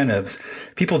incentives.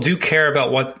 People do care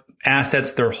about what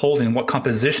assets they're holding, what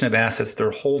composition of assets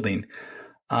they're holding.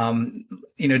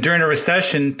 During a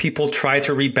recession, people try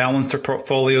to rebalance their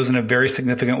portfolios in a very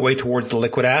significant way towards the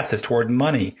liquid assets, toward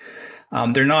money.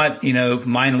 They're not,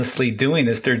 mindlessly doing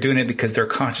this. They're doing it because they're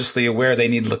consciously aware they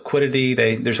need liquidity.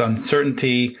 There's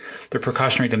uncertainty. Their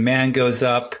precautionary demand goes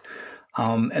up.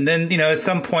 And then, at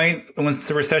some point, once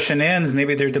the recession ends,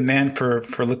 maybe their demand for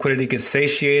liquidity gets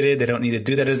satiated. They don't need to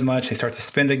do that as much. They start to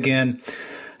spend again.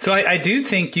 So I do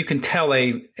think you can tell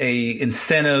a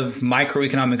incentive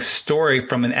microeconomic story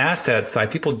from an asset side.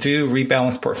 People do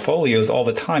rebalance portfolios all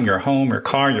the time. Your home, your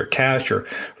car, your cash, your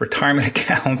retirement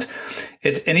account.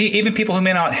 Even people who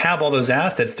may not have all those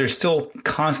assets, they're still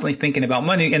constantly thinking about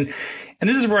money. And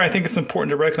this is where I think it's important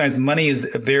to recognize money is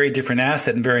a very different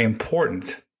asset and very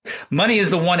important. Money is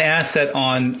the one asset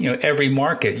on, every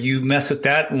market. You mess with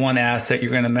that one asset, you're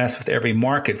going to mess with every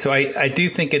market. So I do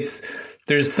think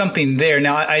there's something there.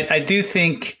 Now, I do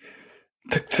think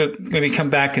to maybe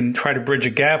come back and try to bridge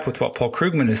a gap with what Paul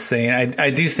Krugman is saying, I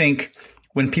do think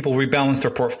when people rebalance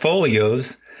their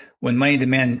portfolios, when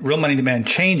real money demand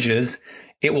changes,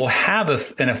 it will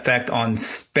have an effect on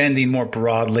spending more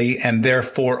broadly and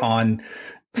therefore on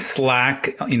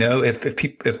slack.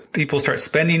 If people start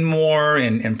spending more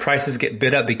and prices get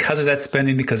bid up because of that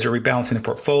spending, because they're rebalancing the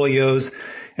portfolios.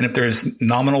 And if there's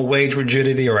nominal wage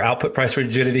rigidity or output price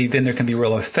rigidity, then there can be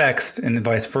real effects and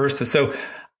vice versa. So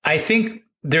I think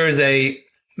there's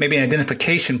maybe an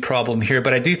identification problem here,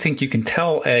 but I do think you can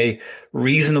tell a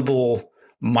reasonable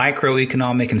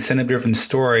microeconomic incentive driven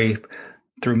story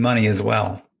through money as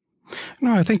well.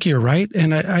 No, I think you're right.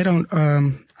 And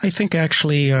I think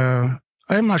actually,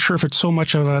 I'm not sure if it's so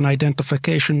much of an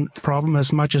identification problem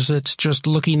as much as it's just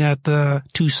looking at the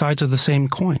two sides of the same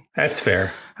coin. That's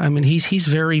fair. I mean, he's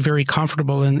very, very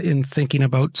comfortable in thinking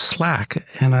about slack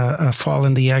and a fall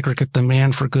in the aggregate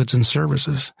demand for goods and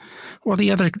services. Well,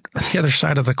 the other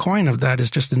side of the coin of that is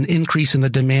just an increase in the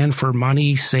demand for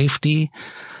money, safety.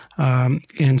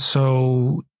 And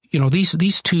so,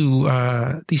 these two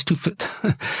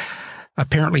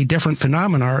apparently different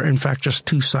phenomena are in fact just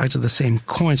two sides of the same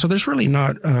coin. So there's really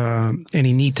not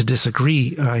any need to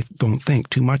disagree, I don't think,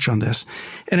 too much on this.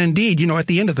 And indeed, at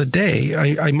the end of the day,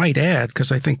 I might add,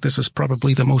 because I think this is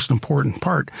probably the most important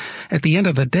part, at the end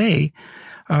of the day,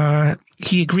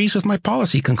 he agrees with my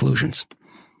policy conclusions.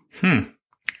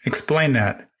 Explain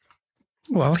that.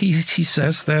 Well, he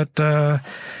says that the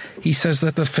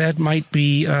Fed might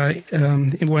be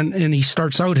when he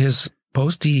starts out his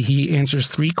post, he answers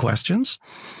three questions.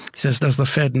 He says, does the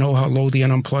Fed know how low the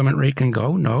unemployment rate can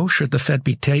go? No. Should the Fed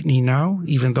be tightening now,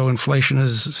 even though inflation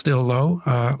is still low?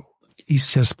 He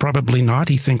says probably not.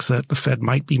 He thinks that the Fed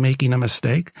might be making a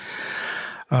mistake.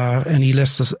 And he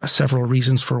lists several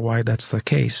reasons for why that's the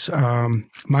case.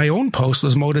 My own post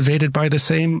was motivated by the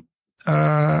same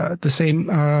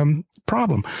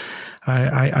problem.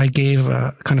 I gave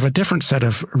kind of a different set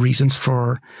of reasons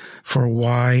for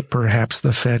why perhaps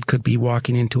the Fed could be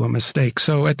walking into a mistake.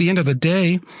 So at the end of the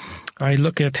day, I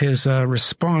look at his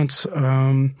response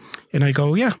and I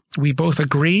go, yeah, we both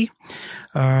agree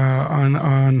on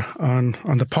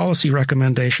the policy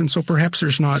recommendation. So perhaps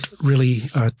there's not really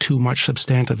too much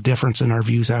substantive difference in our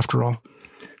views after all.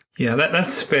 Yeah,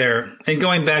 that's fair. And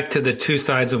going back to the two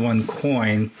sides of one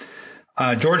coin,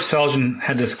 George Selgin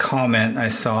had this comment I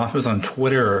saw. It was on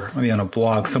Twitter or maybe on a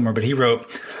blog somewhere, but he wrote,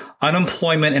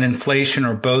 unemployment and inflation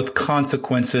are both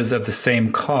consequences of the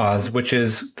same cause, which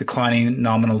is declining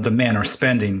nominal demand or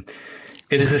spending.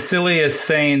 It is as silly as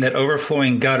saying that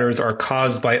overflowing gutters are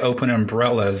caused by open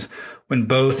umbrellas when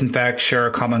both, in fact, share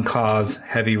a common cause,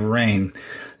 heavy rain.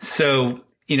 So,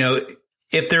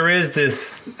 if there is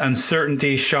this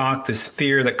uncertainty, shock, this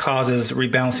fear that causes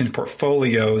rebalancing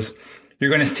portfolios,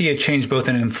 you're going to see a change both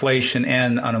in inflation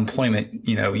and unemployment,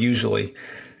 usually.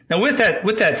 Now, with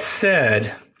that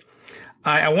said,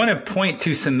 I want to point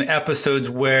to some episodes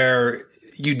where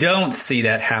you don't see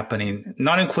that happening,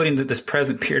 not including this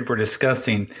present period we're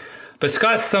discussing, But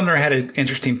Scott Sumner had an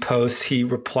interesting post. He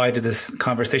replied to this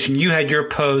conversation. You had your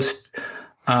post.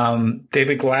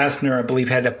 David Glasner, I believe,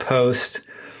 had a post.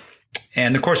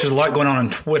 And of course, there's a lot going on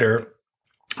Twitter.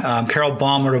 Carol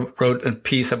Baum wrote a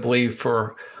piece, I believe,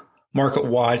 for Market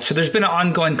Watch. So there's been an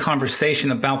ongoing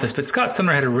conversation about this, but Scott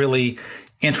Sumner had a really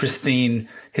interesting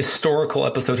historical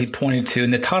episode he pointed to.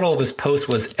 And the title of his post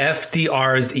was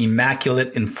FDR's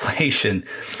Immaculate Inflation.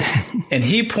 And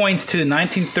he points to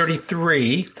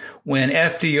 1933 when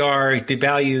FDR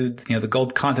devalued, the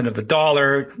gold content of the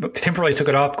dollar, temporarily took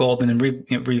it off gold and then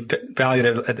revalued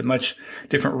it at a much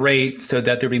different rate so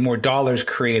that there'd be more dollars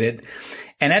created.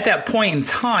 And at that point in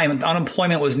time,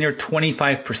 unemployment was near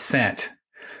 25%.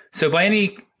 So by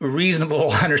any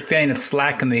reasonable understanding of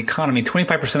slack in the economy,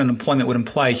 25% unemployment would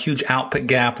imply a huge output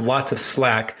gap, lots of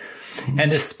slack.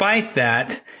 And despite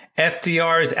that,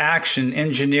 FDR's action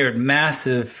engineered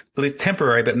massive,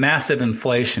 temporary, but massive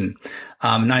inflation.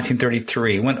 In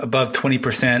 1933, went above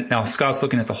 20%. Now Scott's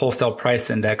looking at the wholesale price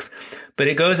index, but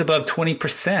it goes above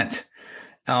 20%.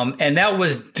 And that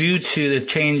was due to the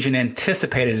change in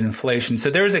anticipated inflation.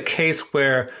 So there was a case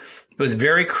where it was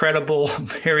very credible,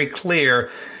 very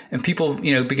clear, and people,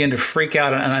 began to freak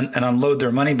out and unload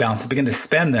their money balances, begin to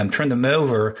spend them, turn them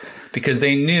over, because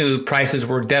they knew prices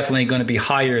were definitely going to be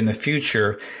higher in the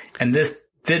future. And this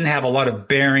didn't have a lot of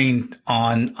bearing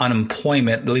on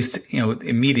unemployment, at least,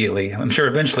 immediately. I'm sure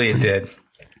eventually it did.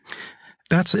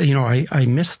 That's, I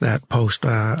missed that post.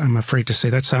 I'm afraid to say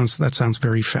that sounds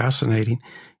very fascinating.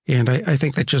 And I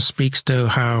think that just speaks to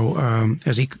how,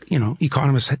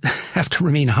 economists have to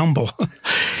remain humble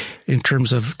in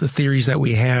terms of the theories that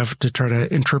we have to try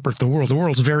to interpret the world. The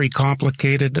world's very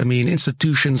complicated. I mean,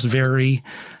 institutions vary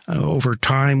over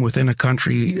time within a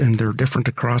country, and they're different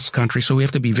across the country. So we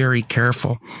have to be very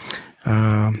careful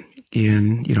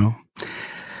in,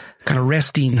 kind of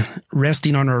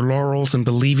resting on our laurels and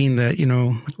believing that,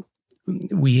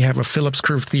 we have a Phillips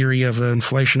curve theory of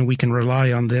inflation. We can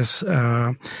rely on this,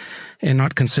 and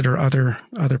not consider other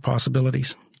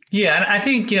possibilities. Yeah. And I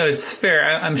think, it's fair.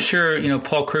 I'm sure,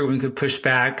 Paul Krugman could push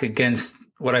back against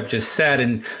what I've just said.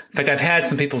 And in fact, I've had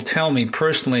some people tell me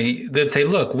personally, they'd say,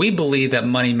 look, we believe that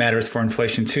money matters for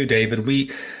inflation too, David.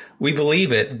 We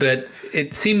believe it, but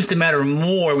it seems to matter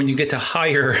more when you get to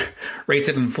higher rates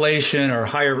of inflation or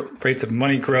higher rates of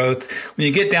money growth. When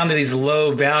you get down to these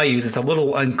low values, it's a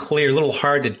little unclear, a little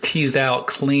hard to tease out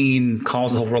clean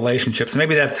causal relationships.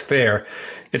 Maybe that's fair.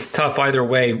 It's tough either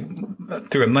way,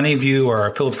 through a money view or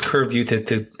a Phillips curve view,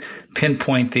 to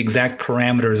pinpoint the exact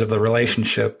parameters of the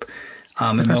relationship.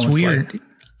 That's weird.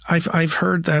 I've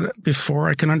heard that before.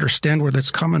 I can understand where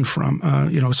that's coming from.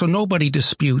 So nobody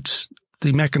disputes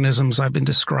the mechanisms I've been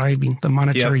describing, the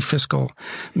monetary fiscal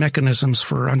mechanisms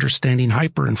for understanding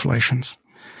hyperinflations.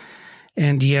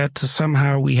 And yet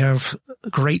somehow we have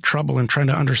great trouble in trying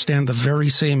to understand the very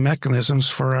same mechanisms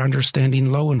for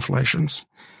understanding low inflations.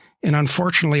 And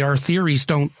unfortunately, our theories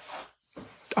don't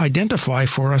identify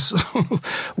for us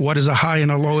what is a high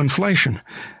and a low inflation.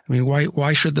 I mean,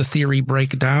 why should the theory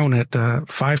break down at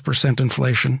 5%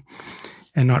 inflation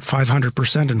and not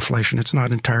 500% inflation? It's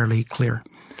not entirely clear.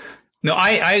 No,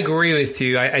 I agree with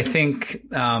you. I think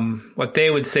what they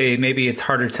would say, maybe it's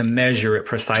harder to measure it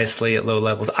precisely at low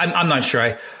levels. I'm not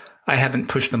sure. I haven't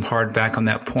pushed them hard back on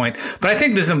that point. But I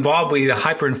think the Zimbabwe, the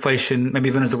hyperinflation, maybe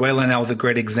Venezuela now is a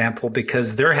great example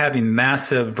because they're having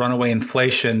massive runaway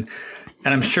inflation.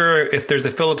 And I'm sure if there's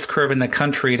a Phillips curve in the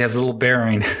country, it has a little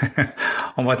bearing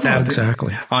on what's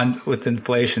happening with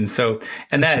inflation. So,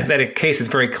 and that case is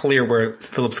very clear where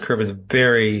Phillips curve is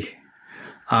very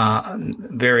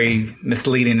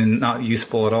misleading and not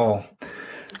useful at all.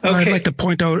 Okay. I'd like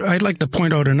to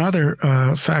point out another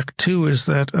fact too, is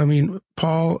that,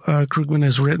 Paul Krugman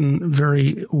has written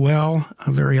very well,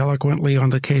 very eloquently on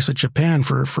the case of Japan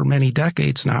for many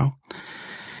decades now.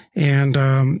 And,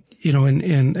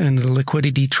 in the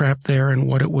liquidity trap there and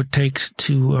what it would take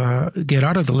to get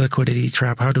out of the liquidity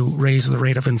trap, how to raise the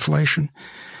rate of inflation.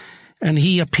 And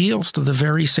he appeals to the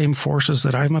very same forces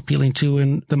that I'm appealing to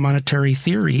in the monetary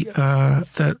theory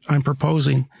that I'm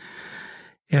proposing.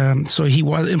 So he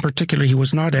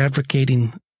was not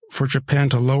advocating for Japan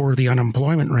to lower the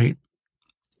unemployment rate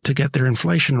to get their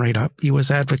inflation rate up. He was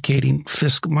advocating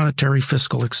monetary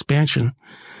fiscal expansion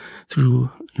through,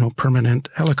 permanent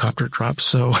helicopter drops.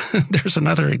 So there's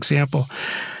another example.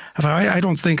 I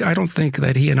don't think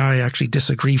that he and I actually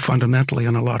disagree fundamentally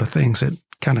on a lot of things. It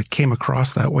kind of came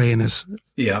across that way in his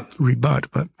rebut,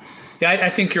 but. Yeah,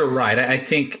 I think you're right. I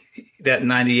think that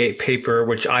 98 paper,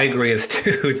 which I agree is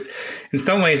too, it's in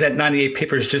some ways that 98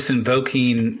 paper is just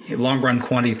invoking long run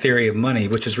quantity theory of money,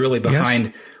 which is really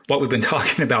behind what we've been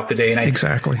talking about today.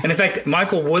 Exactly. And in fact,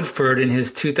 Michael Woodford in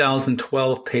his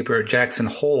 2012 paper, Jackson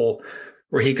Hole,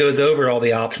 where he goes over all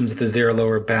the options of the zero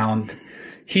lower bound,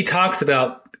 he talks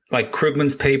about like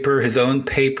Krugman's paper, his own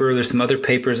paper. There's some other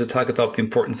papers that talk about the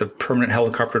importance of permanent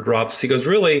helicopter drops. He goes,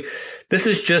 really, this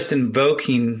is just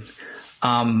invoking,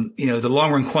 the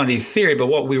long run quantity theory. But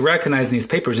what we recognize in these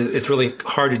papers is it's really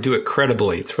hard to do it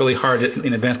credibly. It's really hard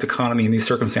in advanced economy in these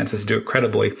circumstances to do it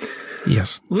credibly.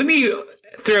 Yes. Let me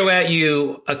throw at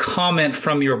you a comment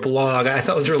from your blog I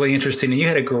thought was really interesting, and you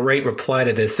had a great reply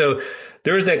to this. So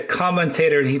there was that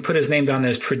commentator, and he put his name down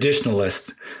as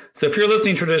traditionalist. So if you're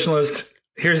listening, traditionalist,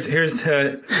 here's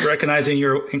recognizing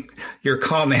your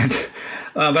comment.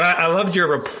 But I loved your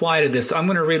reply to this. So I'm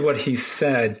going to read what he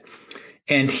said.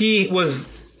 And he was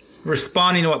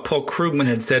responding to what Paul Krugman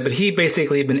had said, but he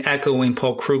basically had been echoing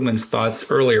Paul Krugman's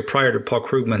thoughts earlier, prior to Paul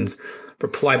Krugman's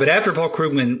reply. But after Paul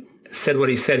Krugman said what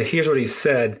he said, here's what he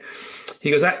said.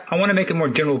 He goes, I want to make a more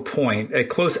general point, a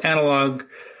close analog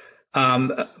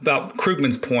about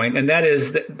Krugman's point, and that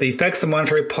is the effects of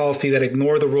monetary policy that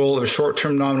ignore the role of a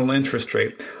short-term nominal interest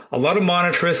rate. A lot of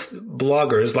monetarist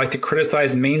bloggers like to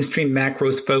criticize mainstream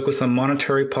macro's focus on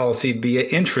monetary policy via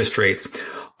interest rates,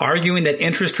 arguing that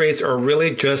interest rates are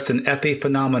really just an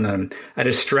epiphenomenon, a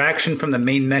distraction from the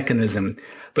main mechanism.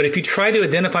 But if you try to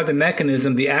identify the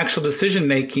mechanism, the actual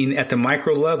decision-making at the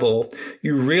micro level,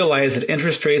 you realize that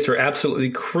interest rates are absolutely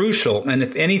crucial. And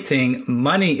if anything,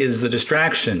 money is the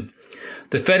distraction.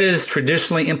 The Fed has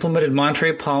traditionally implemented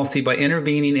monetary policy by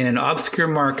intervening in an obscure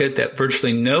market that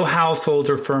virtually no households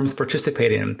or firms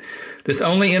participate in. This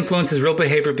only influences real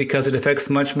behavior because it affects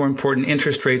much more important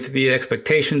interest rates via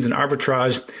expectations and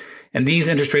arbitrage, and these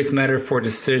interest rates matter for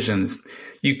decisions.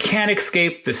 You can't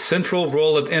escape the central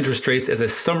role of interest rates as a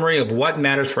summary of what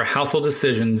matters for household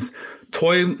decisions.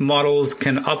 Toy models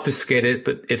can obfuscate it,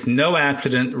 but it's no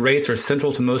accident. Rates are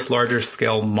central to most larger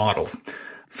scale models.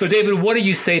 So, David, what do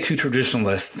you say to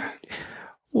traditionalists?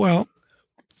 Well,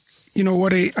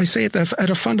 what I say at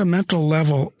a fundamental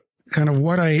level, kind of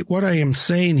what I am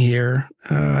saying here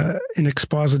in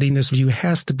expositing this view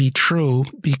has to be true,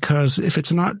 because if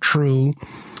it's not true,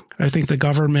 I think the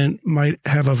government might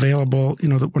have available,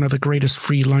 one of the greatest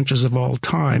free lunches of all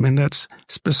time. And that's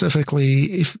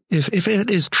specifically if it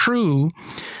is true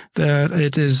that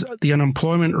it is the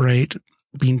unemployment rate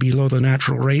being below the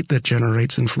natural rate that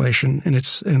generates inflation,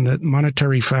 and that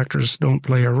monetary factors don't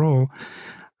play a role,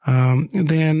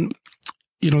 then,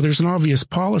 there's an obvious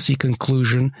policy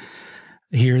conclusion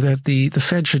here that the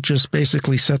Fed should just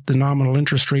basically set the nominal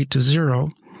interest rate to zero.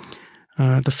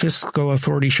 The fiscal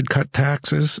authority should cut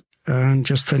taxes and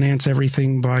just finance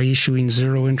everything by issuing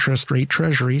zero interest rate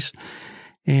treasuries.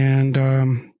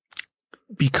 And,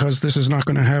 because this is not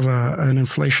going to have an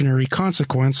inflationary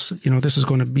consequence, this is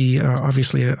going to be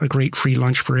obviously a great free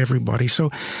lunch for everybody. So,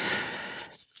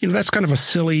 that's kind of a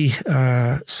silly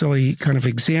kind of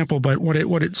example. But what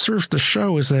it serves to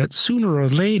show is that sooner or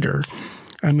later,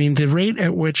 the rate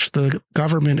at which the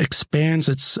government expands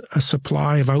its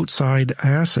supply of outside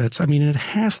assets, it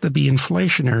has to be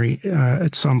inflationary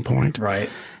at some point. Right.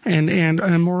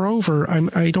 And moreover,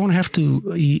 I don't have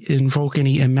to invoke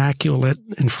any immaculate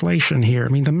inflation here.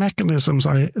 The mechanisms,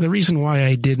 the reason why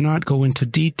I did not go into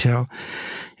detail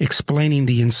explaining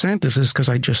the incentives is because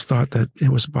I just thought that it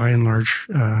was by and large,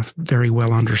 very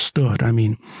well understood.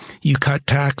 You cut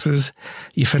taxes,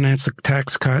 you finance the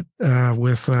tax cut,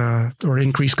 or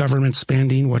increase government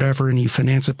spending, whatever, and you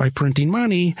finance it by printing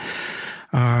money.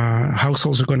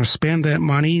 Households are going to spend that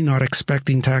money, not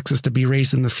expecting taxes to be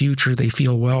raised in the future. They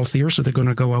feel wealthier, so they're going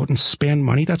to go out and spend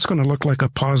money. That's going to look like a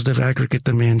positive aggregate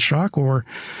demand shock, or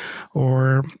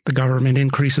the government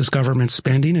increases government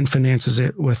spending and finances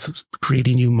it with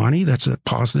creating new money. That's a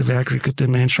positive aggregate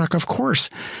demand shock. Of course,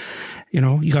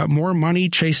 you got more money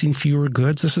chasing fewer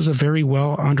goods. This is a very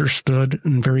well understood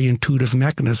and very intuitive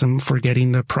mechanism for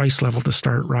getting the price level to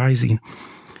start rising.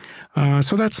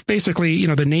 So that's basically,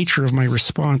 the nature of my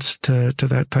response to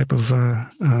that type of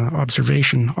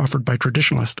observation offered by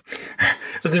traditionalists.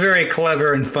 It was a very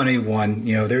clever and funny one.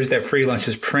 There's that free lunch,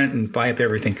 just print and buy up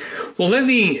everything. Well, let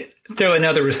me throw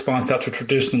another response out to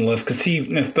traditionalists, because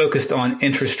he focused on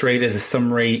interest rate as a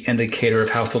summary indicator of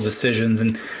household decisions.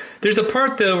 And there's a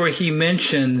part, though, where he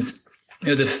mentions,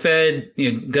 the Fed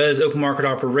does open market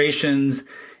operations,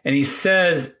 and he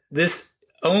says this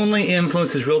only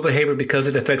influences real behavior because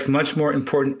it affects much more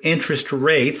important interest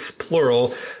rates,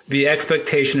 plural, via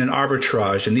expectation and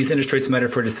arbitrage. And these interest rates matter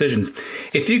for decisions.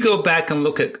 If you go back and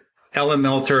look at Ellen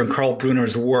Melter and Carl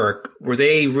Bruner's work, where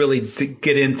they really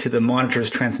get into the monitor's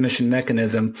transmission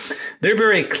mechanism, they're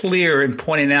very clear in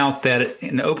pointing out that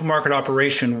an open market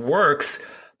operation works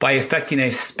by affecting a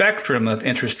spectrum of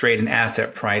interest rate and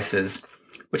asset prices,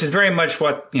 which is very much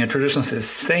what, traditionalists is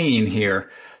saying here,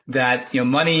 that,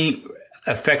 money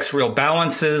affects real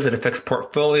balances. It affects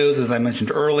portfolios. As I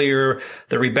mentioned earlier,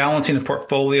 the rebalancing of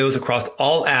portfolios across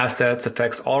all assets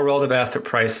affects all relative asset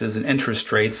prices and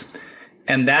interest rates.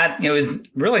 And that, is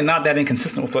really not that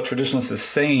inconsistent with what traditionalists is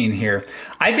saying here.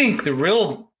 I think the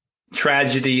real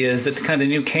tragedy is that the kind of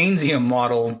new Keynesian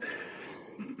models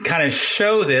kind of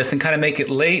show this and kind of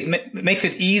makes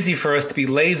it easy for us to be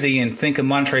lazy and think of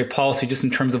monetary policy just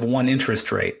in terms of one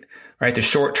interest rate, right? The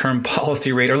short-term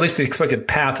policy rate, or at least the expected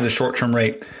path of the short-term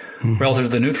rate relative to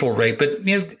the neutral rate. But,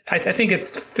 I think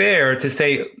it's fair to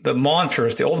say the old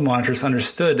monetarists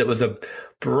understood that it was a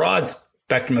broad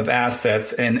spectrum of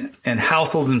assets and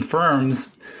households and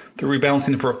firms, the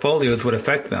rebalancing the portfolios would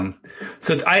affect them.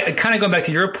 So I kind of going back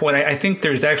to your point, I think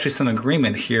there's actually some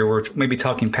agreement here. We're maybe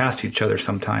talking past each other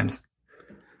sometimes.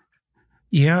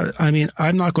 Yeah, I mean,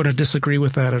 I'm not going to disagree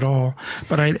with that at all.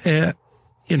 But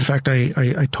in fact,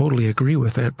 I totally agree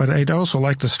with it. But I'd also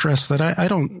like to stress that I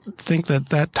don't think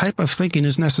that type of thinking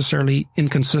is necessarily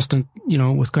inconsistent,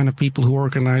 with kind of people who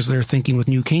organize their thinking with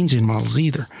new Keynesian models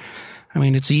either. I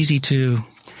mean, it's easy to,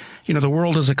 the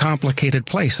world is a complicated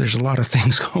place. There's a lot of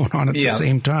things going on at the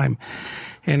same time.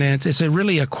 And it's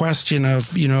really a question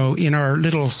of, in our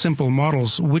little simple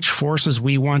models, which forces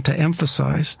we want to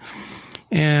emphasize.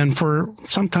 And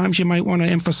sometimes you might want to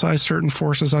emphasize certain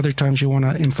forces, other times you want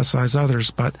to emphasize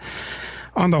others. But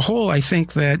on the whole, I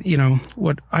think that,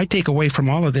 what I take away from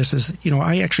all of this is,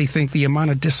 I actually think the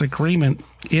amount of disagreement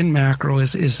in macro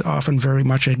is often very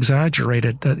much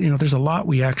exaggerated, that, there's a lot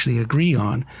we actually agree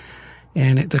on.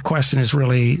 And the question is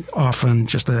really often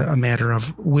just a matter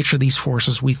of which of these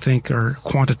forces we think are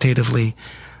quantitatively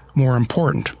more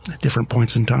important at different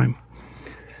points in time.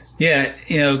 Yeah,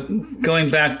 going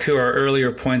back to our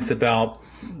earlier points about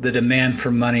the demand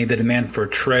for money, the demand for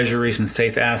treasuries and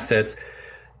safe assets,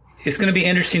 it's going to be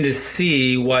interesting to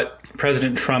see what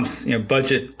President Trump's,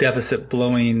 budget deficit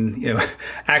blowing,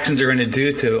 actions are going to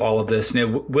do to all of this.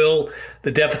 Will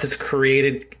the deficits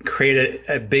create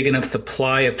a big enough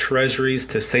supply of treasuries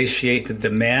to satiate the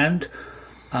demand?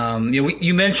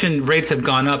 You mentioned rates have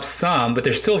gone up some, but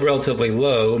they're still relatively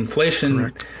low.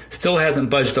 Inflation still hasn't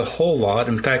budged a whole lot.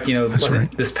 In fact,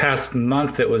 this past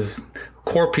month it was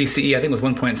core PCE, I think it was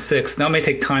 1.6. Now it may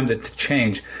take time to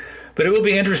change, but it will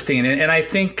be interesting. And I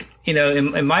think,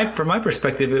 from my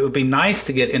perspective, it would be nice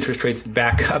to get interest rates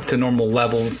back up to normal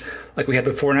levels like we had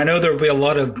before. And I know there will be a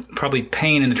lot of probably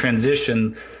pain in the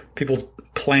transition. People's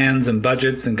plans and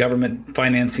budgets and government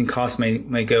financing costs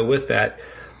may go with that.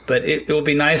 But it will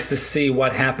be nice to see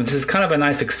what happens. This is kind of a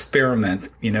nice experiment.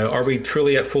 Are we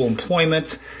truly at full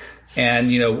employment?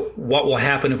 And, what will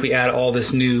happen if we add all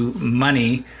this new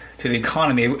money to the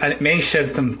economy? It may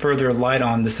shed some further light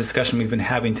on this discussion we've been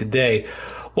having today.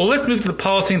 Well, let's move to the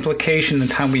policy implication in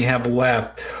the time we have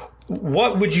left.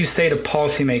 What would you say to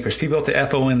policymakers, people at the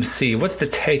FOMC? What's the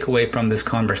takeaway from this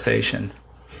conversation?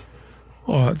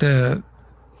 Well, the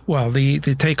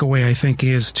takeaway, I think,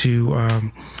 is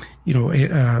to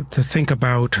think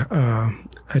about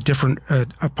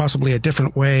possibly a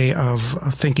different way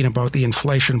of thinking about the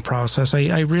inflation process.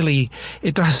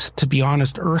 It does, to be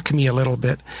honest, irk me a little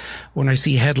bit when I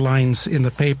see headlines in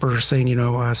the paper saying,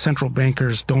 central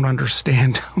bankers don't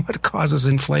understand what causes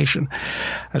inflation.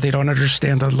 They don't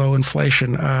understand the low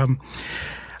inflation.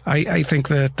 I think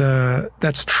that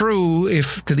that's true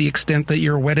if to the extent that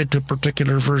you're wedded to a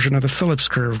particular version of the Phillips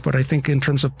curve. But I think in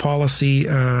terms of policy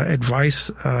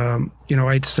advice,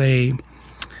 I'd say,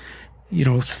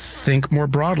 think more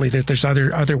broadly that there's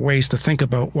other ways to think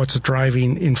about what's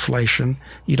driving inflation.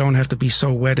 You don't have to be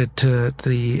so wedded to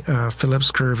the Phillips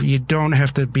curve. You don't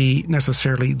have to be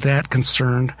necessarily that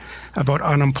concerned about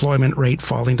unemployment rate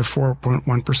falling to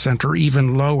 4.1% or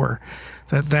even lower.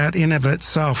 That in of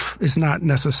itself is not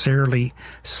necessarily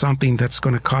something that's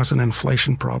going to cause an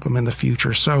inflation problem in the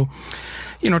future. So,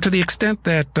 to the extent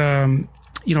that,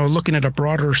 looking at a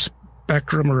broader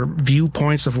spectrum or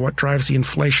viewpoints of what drives the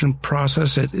inflation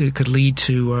process, it could lead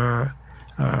to, a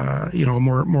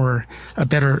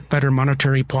better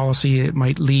monetary policy. It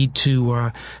might lead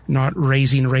to, not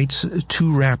raising rates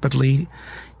too rapidly,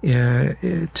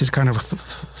 to kind of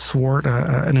thwart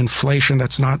an inflation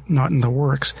that's not in the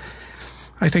works.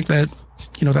 I think that,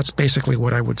 that's basically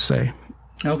what I would say.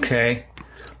 Okay.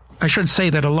 I should say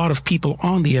that a lot of people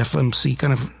on the FMC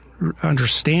kind of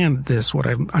understand this, what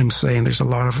I'm saying. There's a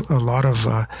lot of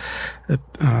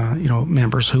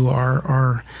members who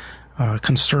are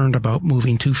concerned about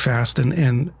moving too fast,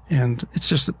 and it's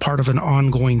just part of an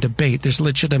ongoing debate. There's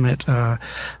legitimate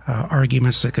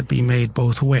arguments that could be made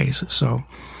both ways. So,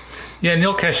 yeah,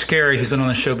 Neil Kashkari, who's been on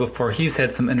the show before, he's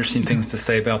had some interesting things to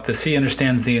say about this. He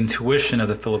understands the intuition of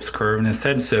the Phillips curve and has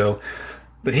said so,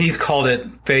 but he's called it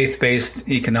faith-based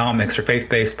economics or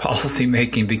faith-based policy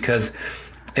making because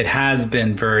it has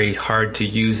been very hard to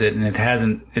use it, and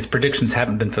its predictions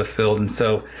haven't been fulfilled, and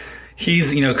so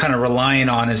he's, kind of relying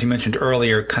on, as you mentioned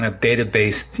earlier, kind of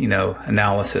data-based,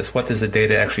 analysis. What does the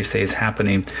data actually say is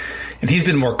happening? And he's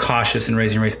been more cautious in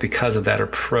raising rates because of that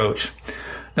approach.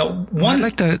 Now, I'd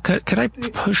like to, could I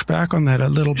push back on that a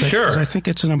little bit? Sure. Because I think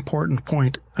it's an important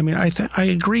point. I mean, I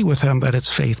agree with him that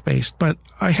it's faith-based, but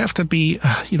I have to be,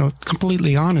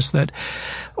 completely honest that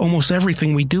almost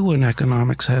everything we do in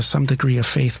economics has some degree of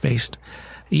faith-based.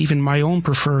 Even my own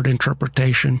preferred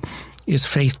interpretation is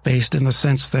faith-based in the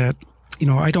sense that,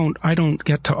 I don't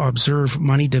get to observe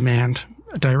money demand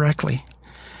directly.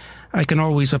 I can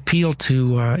always appeal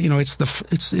to,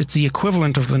 it's the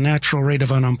equivalent of the natural rate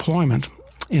of unemployment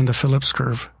in the Phillips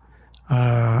curve,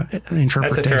 interpretation.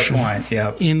 That's a fair point,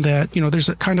 yeah. In that, there's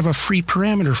a kind of a free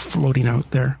parameter floating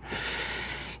out there.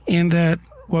 And that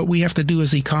what we have to do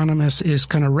as economists is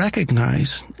kind of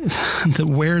recognize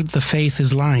where the faith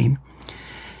is lying.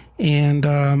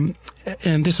 And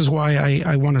this is why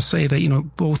I want to say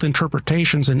that, both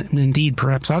interpretations and indeed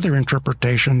perhaps other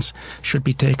interpretations should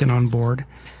be taken on board.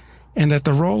 And that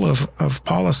the role of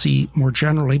policy more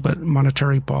generally, but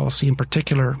monetary policy in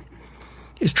particular,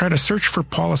 is try to search for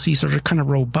policies that are kind of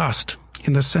robust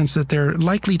in the sense that they're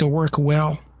likely to work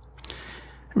well,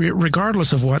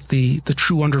 regardless of what the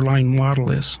true underlying model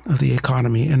is of the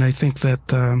economy. And I think that,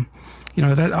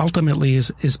 that ultimately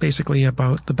is basically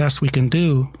about the best we can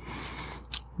do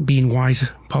being wise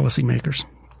policymakers.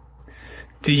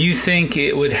 Do you think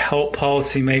it would help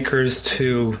policymakers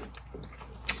to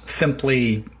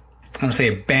simply, I don't say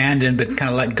abandon, but kind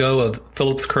of let go of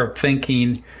Phillips curve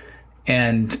thinking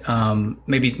and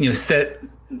maybe, they've set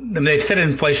an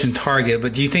inflation target,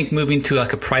 but do you think moving to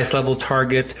like a price level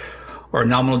target or a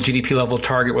nominal GDP level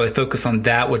target where they focus on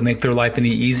that would make their life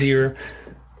any easier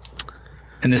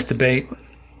in this debate?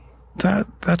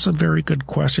 That's a very good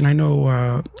question. I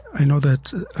know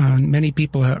that many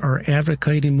people are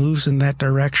advocating moves in that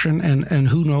direction, and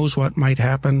who knows what might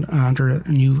happen under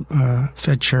a new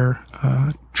Fed Chair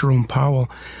Jerome Powell.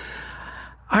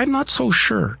 I'm not so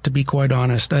sure, to be quite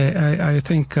honest. I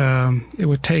think it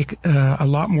would take a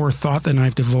lot more thought than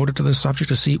I've devoted to this subject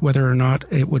to see whether or not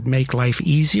it would make life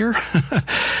easier.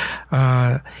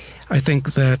 I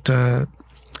think that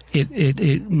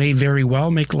it may very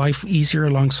well make life easier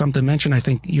along some dimension. I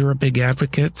think you're a big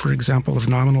advocate, for example, of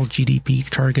nominal GDP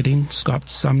targeting, Scott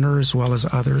Sumner as well as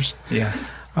others.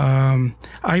 Yes.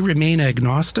 I remain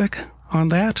agnostic on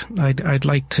that. I'd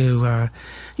like to,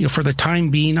 for the time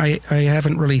being, I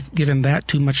haven't really given that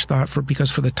too much thought because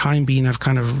for the time being, I've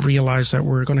kind of realized that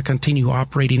we're going to continue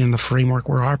operating in the framework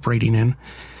we're operating in.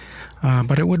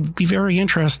 But it would be very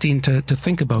interesting to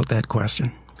think about that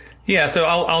question. Yeah, so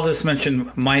I'll just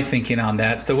mention my thinking on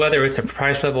that. So whether it's a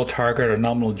price level target or a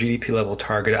nominal GDP level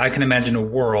target, I can imagine a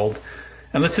world,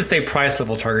 and let's just say price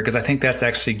level target, because I think that's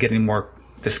actually getting more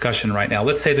discussion right now.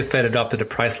 Let's say the Fed adopted a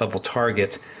price level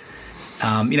target.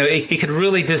 It could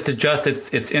really just adjust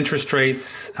its interest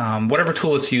rates, whatever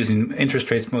tool it's using,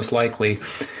 interest rates most likely,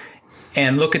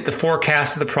 and look at the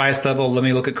forecast of the price level. Let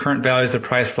me look at current values of the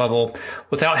price level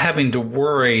without having to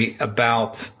worry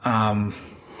about,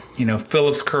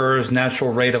 Phillips curves,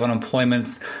 natural rate of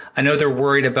unemployment. I know they're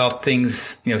worried about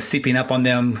things, seeping up on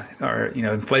them or,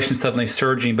 inflation suddenly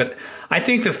surging. But I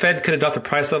think the Fed could adopt a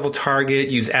price level target,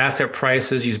 use asset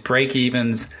prices, use break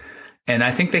evens. And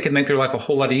I think they could make their life a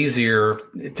whole lot easier,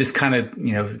 just kind of,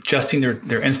 adjusting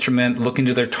their instrument, looking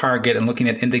to their target and looking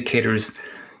at indicators,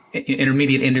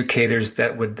 intermediate indicators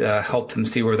that would help them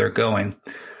see where they're going.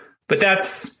 But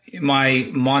that's my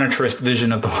monetarist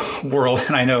vision of the world.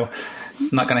 And I know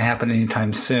it's not going to happen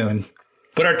anytime soon.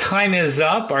 But our time is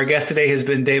up. Our guest today has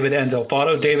been David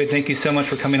Andolfatto. David, thank you so much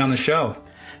for coming on the show.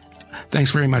 Thanks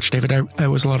very much, David. It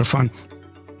was a lot of fun.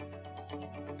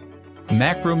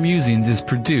 Macro Musings is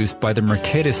produced by the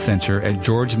Mercatus Center at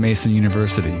George Mason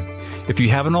University. If you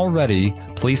haven't already,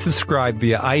 please subscribe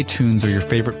via iTunes or your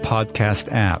favorite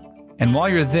podcast app. And while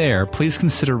you're there, please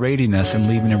consider rating us and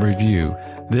leaving a review.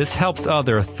 This helps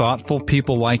other thoughtful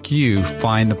people like you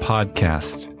find the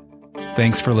podcast.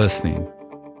 Thanks for listening.